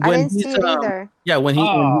was I didn't see it either. Yeah, when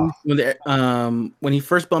he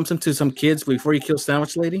first bumps into some kids before he kills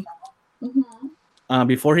Sandwich Lady. it? Mm-hmm.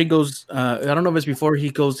 Before he goes, I don't know if it's before he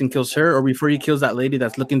goes and kills her or before he kills that lady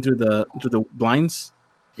that's looking through the blinds.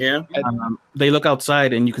 Yeah. They look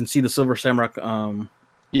outside and you can see the Silver Shamrock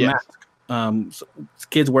mask. So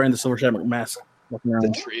kids wearing the Silver Shamrock mask walking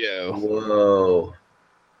around. The trio. Whoa.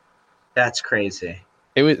 That's crazy.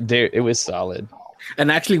 It was there. It was solid.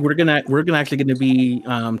 And actually, we're gonna be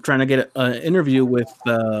trying to get an interview with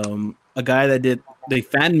a guy that did the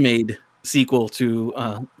fan made sequel to.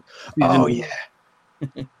 Oh yeah.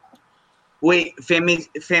 Wait, fan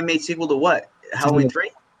made sequel to what? Halloween 3?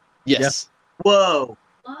 Yes. Whoa.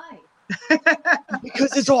 Why?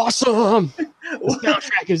 Because it's awesome. The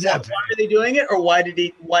soundtrack is Why epic. are they doing it, or why did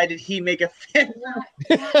he make a fan?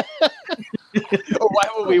 Or why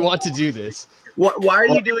would we want to do this? Why are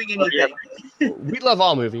you doing anything? We love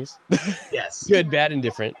all movies. Yes. Good, bad, and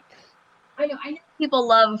different. I know people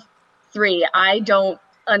love 3. I don't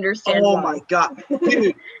understand. Oh why. my god,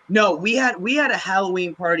 dude! No, we had a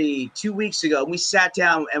Halloween party 2 weeks ago. And we sat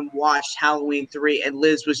down and watched Halloween 3, and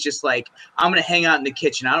Liz was just like, "I'm gonna hang out in the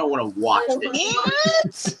kitchen. I don't want to watch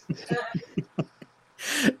this."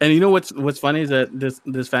 And you know what's funny is that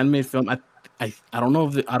this fan made film. I don't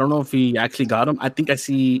know if he actually got him. I think I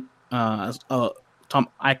see Tom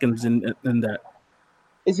Atkins in that.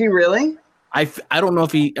 Is he really? I don't know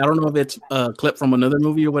if it's a clip from another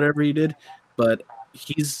movie or whatever he did, but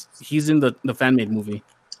he's in the fan made movie.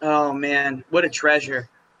 Oh man, what a treasure!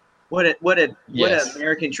 What an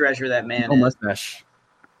American treasure that man No is. mustache.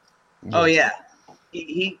 Oh yeah,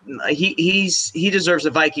 he deserves a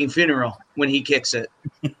Viking funeral when he kicks it.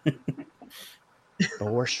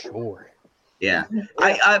 For sure. Yeah,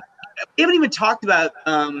 I we haven't even talked about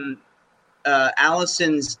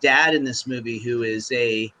Allison's dad in this movie, who is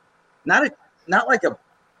he's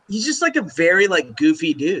just like a very like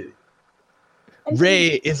goofy dude.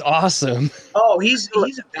 Ray is awesome. Oh, he's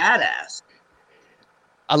a badass.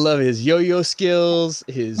 I love his yo-yo skills,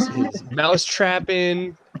 his mouse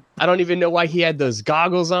trapping. I don't even know why he had those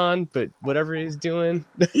goggles on, but whatever he's doing.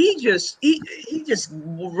 He just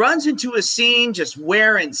runs into a scene just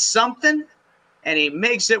wearing something, and he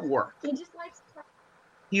makes it work. He just likes.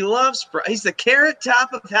 He loves. He's the Carrot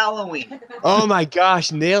Top of Halloween. Oh my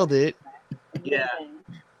gosh, nailed it. Yeah.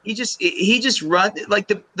 He just run like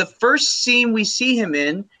the first scene we see him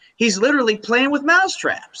in. He's literally playing with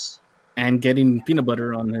mousetraps And getting peanut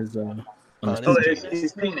butter on his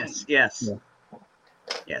his penis. Yes. Yeah.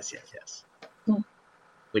 Yes.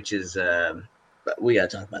 Which is but we gotta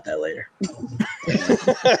talk about that later. The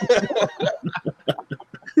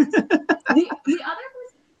other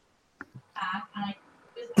was back, and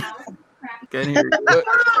was Allison crappy. Get here.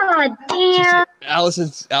 God damn!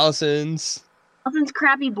 Allison's. Allison's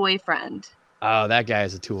crappy boyfriend. Oh, that guy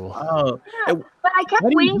is a tool. Oh, Yeah, but I kept why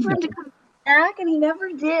do you waiting do for him that? to come back, and he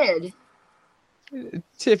never did.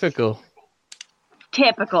 Typical.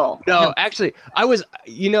 typical. No, actually, I was,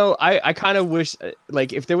 I kind of wish,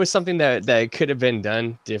 like, if there was something that could have been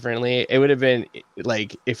done differently, it would have been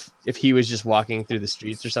like if he was just walking through the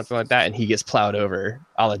streets or something like that, and he gets plowed over,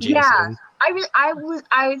 a la Jason. Yeah,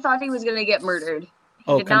 I thought he was gonna get murdered.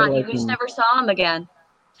 He did not. Like you just never saw him again.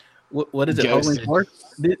 What is it? Halloween 4?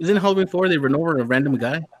 Isn't Halloween 4 they run over a random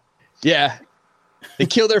guy? Yeah, they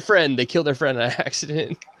kill their friend. They kill their friend on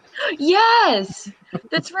accident. Yes,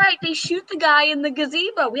 that's right. They shoot the guy in the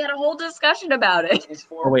gazebo. We had a whole discussion about it.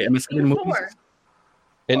 Oh wait, am I seeing movies? 4.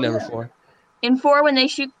 In number 4. In 4, when they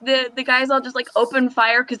shoot the guys, all just like open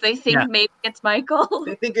fire because they think maybe it's Michael.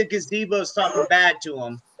 They think a gazebo's talking bad to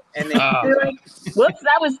them, and they're like, "Whoops,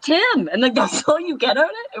 that was Tim," and like that's all you get out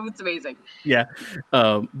of it. It was amazing. Yeah,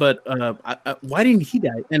 but why didn't he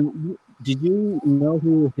die? And did you know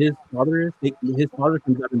who his father is? His father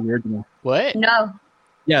comes out in the original. What? No.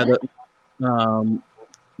 Yeah,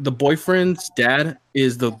 the boyfriend's dad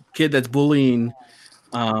is the kid that's bullying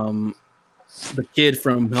the kid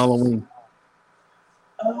from Halloween.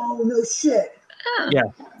 Oh no shit! Yeah,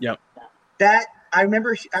 yeah. That I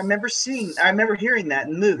remember hearing that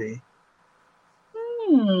in the movie.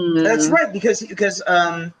 That's right, because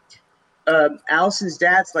Allison's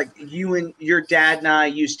dad's like, you and your dad and I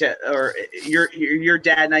used to, or your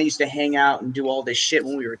dad and I used to hang out and do all this shit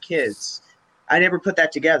when we were kids. I never put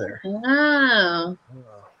that together. Oh.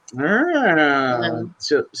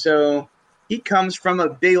 So he comes from a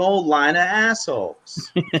big old line of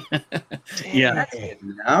assholes. Yeah. That's good,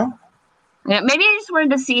 you know? Yeah, maybe I just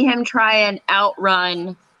wanted to see him try and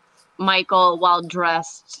outrun Michael while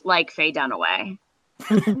dressed like Faye Dunaway.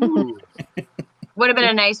 Would have been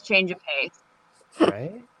a nice change of pace.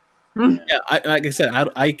 Right? Yeah, like I said,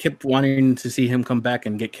 I kept wanting to see him come back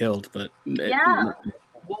and get killed, but yeah.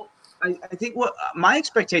 Well, I think what my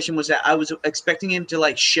expectation was that I was expecting him to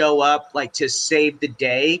like show up, like to save the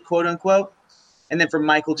day, quote unquote, and then for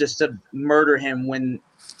Michael just to murder him when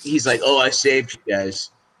he's like, "Oh, I saved you guys,"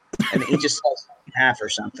 and he just falls in half or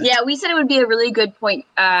something. Yeah, we said it would be a really good point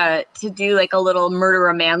to do like a little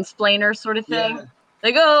murderer mansplainer sort of thing. Yeah.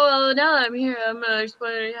 Like, oh, now I'm here. I'm gonna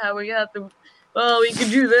explain how we got the. Oh, we can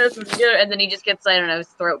do this, and then he just gets, I don't know, his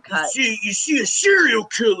throat cut. You see a serial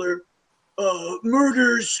killer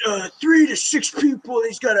murders 3 to 6 people.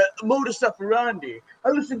 He's got a modus operandi. I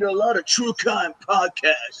listen to a lot of true crime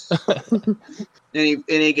podcasts, and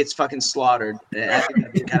he gets fucking slaughtered. And I think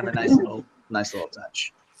that'd be kind of a nice little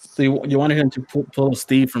touch. So you wanted him to pull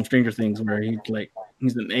Steve from Stranger Things, where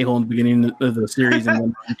he's an a-hole in the beginning of the series, and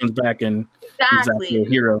then he comes back and he's actually a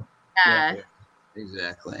hero. Yeah,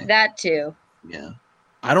 exactly. That too. Yeah.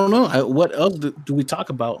 I don't know. What else do we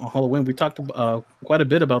talk about on Halloween? We talked quite a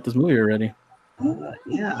bit about this movie already.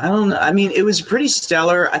 Yeah, I don't know. I mean, it was pretty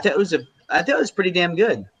stellar. I thought it was pretty damn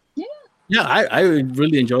good. Yeah. Yeah, I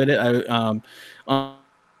really enjoyed it.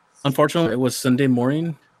 Unfortunately, it was Sunday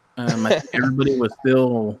morning. I think everybody was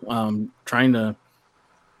still trying to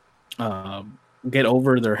get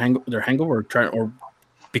over their hangover, or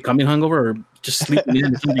becoming hungover, or just sleeping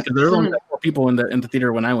in because there were only 4 people in the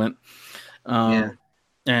theater when I went. But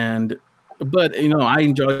I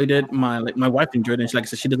enjoyed it. My wife enjoyed it. Like I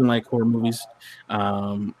said, she doesn't like horror movies.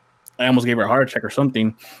 I almost gave her a heart attack or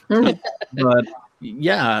something. But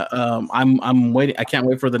yeah, I'm waiting. I can't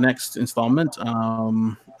wait for the next installment.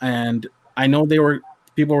 And I know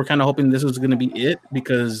people were kind of hoping this was going to be it,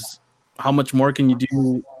 because how much more can you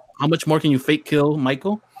do? How much more can you fake kill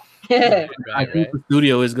Michael? I think the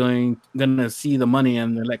studio is gonna see the money,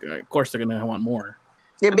 and they're like, of course they're gonna want more.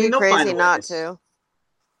 It'd be crazy not to.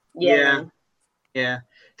 Yeah.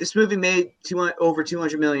 This movie made over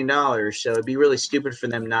 $200 million, so it'd be really stupid for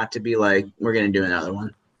them not to be like, we're gonna do another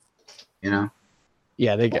one.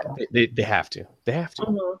 Yeah, they have to. They have to.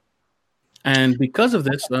 Mm-hmm. And because of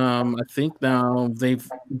this, I think now they've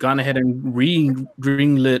gone ahead and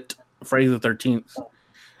greenlit Friday the 13th.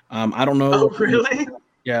 I don't know. Oh, really?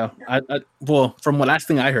 Yeah. Well, from the last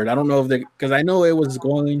thing I heard, I don't know if because I know it was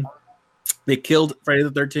going. They killed Friday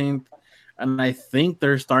the 13th, and I think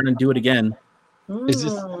they're starting to do it again. Is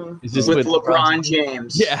this with LeBron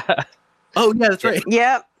James? Yeah. Oh yeah, that's right.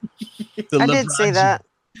 Yep. I did see that.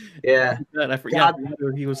 Yeah. I forgot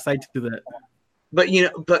he was cited to that. But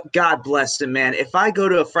but God bless him, man. If I go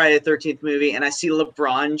to a Friday the 13th movie and I see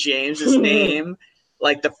LeBron James's name,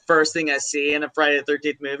 like the first thing I see in a Friday the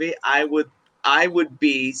 13th movie, I would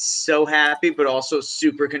be so happy, but also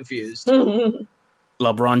super confused.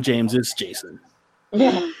 LeBron James is Jason.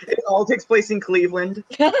 It all takes place in Cleveland.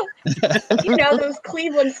 Those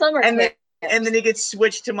Cleveland summer. And then he gets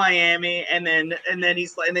switched to Miami, and then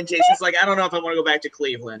Jason's like, I don't know if I want to go back to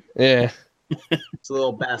Cleveland. Yeah. It's a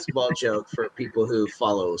little basketball joke for people who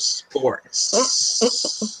follow sports.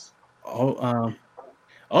 All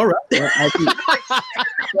right.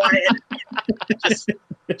 Quiet.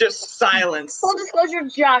 just silence. Full disclosure: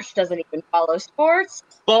 Josh doesn't even follow sports.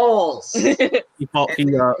 Balls. He Go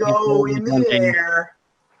in the air.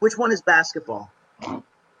 Which one is basketball? The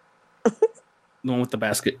one with the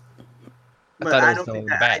basket. I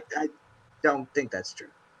don't think that's true.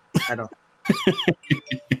 I don't.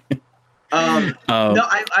 No,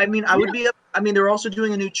 I mean, I would be. I mean, they're also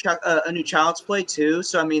doing a new Child's Play too.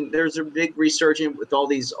 So I mean, there's a big resurgence with all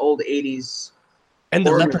these old '80s and the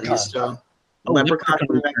horror Leprechaun. movies, so Leprechaun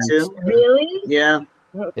coming back too. Really? Yeah.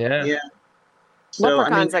 Yeah. So,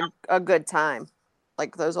 Leprechaun's a good time,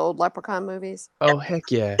 like those old Leprechaun movies. Oh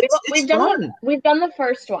heck yeah! We've fun. done the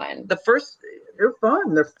first one. They're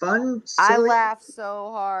fun. They're fun. I silly. laughed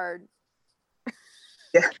so hard.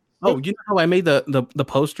 Oh, you know how I made the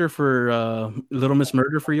poster for Little Miss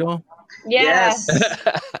Murder for y'all? Yeah. Yes.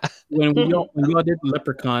 When we all did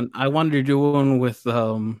Leprechaun, I wanted to do one with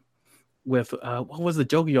what was the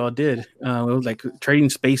joke y'all did? It was like trading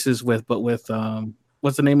spaces with what's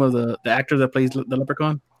the name of the actor that plays the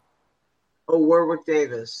Leprechaun? Oh, Warwick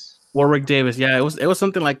Davis. Warwick Davis. Yeah, it was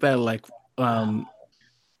something like that, like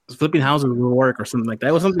flipping houses will work or something like that.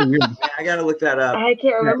 It was something weird. I gotta look that up. I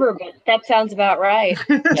can't remember, but that sounds about right.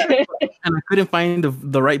 And I couldn't find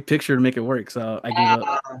the right picture to make it work, so I gave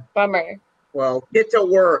up. Bummer. Well, get to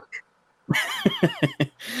work.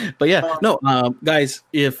 But yeah, no, guys,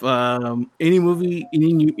 if any movie,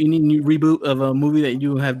 any new reboot of a movie that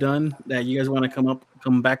you have done that you guys want to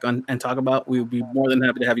come back on and talk about, we would be more than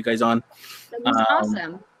happy to have you guys on. That was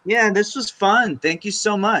awesome. Yeah, this was fun. Thank you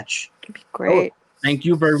so much. It'd be great. Thank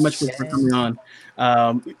you very much for coming on.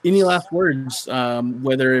 Any last words,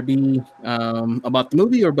 whether it be about the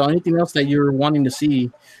movie or about anything else that you're wanting to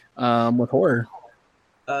see with horror?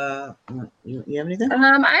 You have anything? I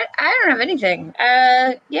don't have anything.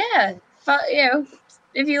 Yeah.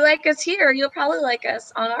 If you like us here, you'll probably like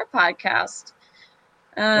us on our podcast.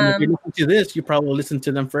 And if you listen to this, you probably listen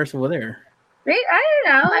to them first over there. Right?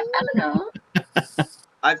 I don't know.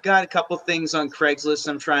 I've got a couple things on Craigslist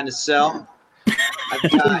I'm trying to sell.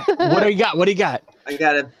 What do you got? What do you got? I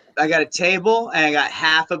got a table and I got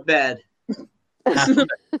half a bed.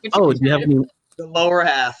 Oh, do you have any? The lower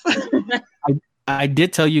half. I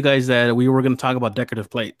did tell you guys that we were going to talk about decorative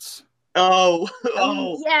plates. Oh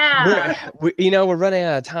yeah. We're running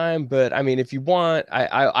out of time, but I mean, if you want,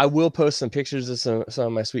 I will post some pictures of some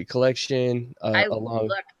of my sweet collection. I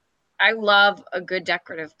love a good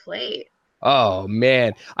decorative plate. Oh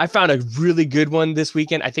man, I found a really good one this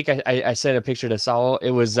weekend. I think I sent a picture to Saul. It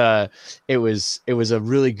was a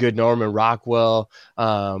really good Norman Rockwell.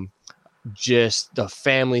 Just the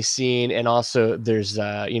family scene, and also there's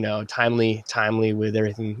timely with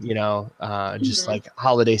everything, just like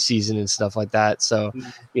holiday season and stuff like that. So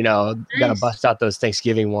gotta bust out those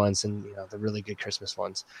Thanksgiving ones and the really good Christmas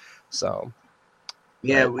ones. So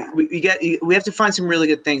yeah, we have to find some really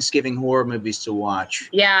good Thanksgiving horror movies to watch.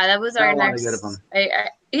 Yeah, that was our next. Good of them.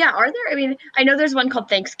 Yeah, are there? I mean, I know there's one called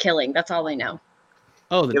Thanksgiving. That's all I know.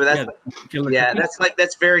 Oh,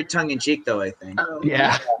 that's very tongue in cheek, though. I think. Oh.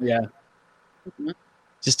 Yeah.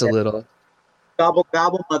 Just a little. Gobble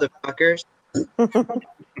gobble, motherfuckers.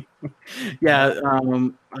 Yeah,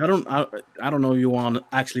 I don't know if you want to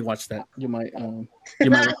actually watch that. You might want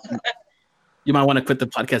to quit the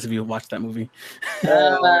podcast if you watch that movie.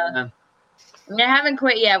 I haven't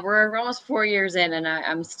quit yet. We're almost 4 years in, and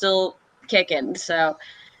I'm still kicking. So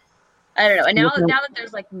I don't know. And now that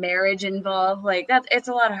there's like marriage involved, like it's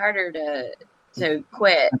a lot harder to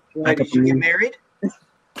quit. Why did you get married?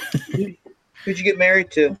 Who'd you get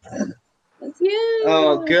married to? It's you.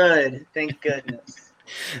 Oh, good. Thank goodness.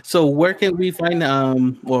 So where can we find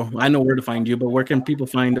well, I know where to find you, but where can people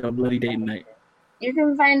find Bloody Date Night? You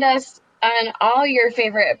can find us on all your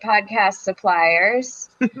favorite podcast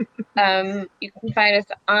suppliers. You can find us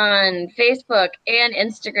on Facebook and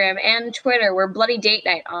Instagram and Twitter. We're Bloody Date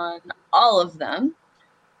Night on all of them.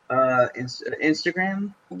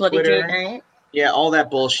 Instagram? Bloody Twitter. Date Night. Yeah, all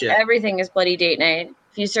that bullshit. Everything is Bloody Date Night.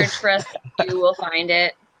 If you search for us, you will find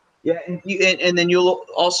it. Yeah, and then you'll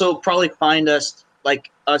also probably find us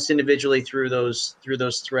individually through those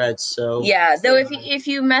threads. So yeah, though if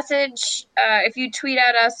you message, if you tweet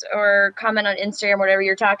at us or comment on Instagram, whatever,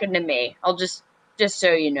 you're talking to me. I'll just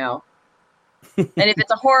so you know. And if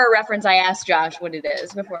it's a horror reference, I ask Josh what it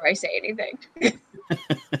is before I say anything.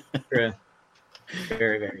 True.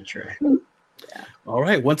 Very, very true. Yeah. All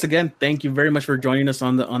right. Once again, thank you very much for joining us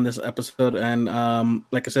on this episode. And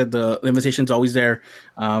like I said, the invitation's always there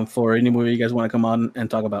for any movie you guys want to come on and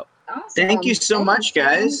talk about. Awesome. Thank you so much,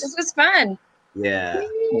 guys. This was fun. Yeah.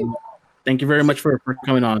 Thank you very much for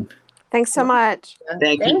coming on. Thanks so much.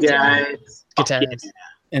 Thank you, guys. Good times.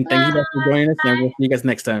 And thank you guys for joining us, and we'll see you guys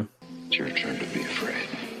next time. It's your turn to be afraid.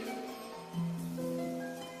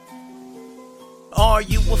 Are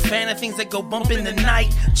you a fan of things that go bump in the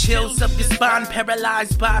night? Chills up your spine,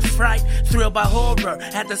 paralyzed by fright, thrilled by horror,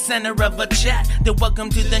 at the center of a chat. Then welcome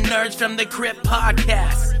to the Nerds from the Crypt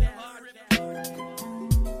podcast.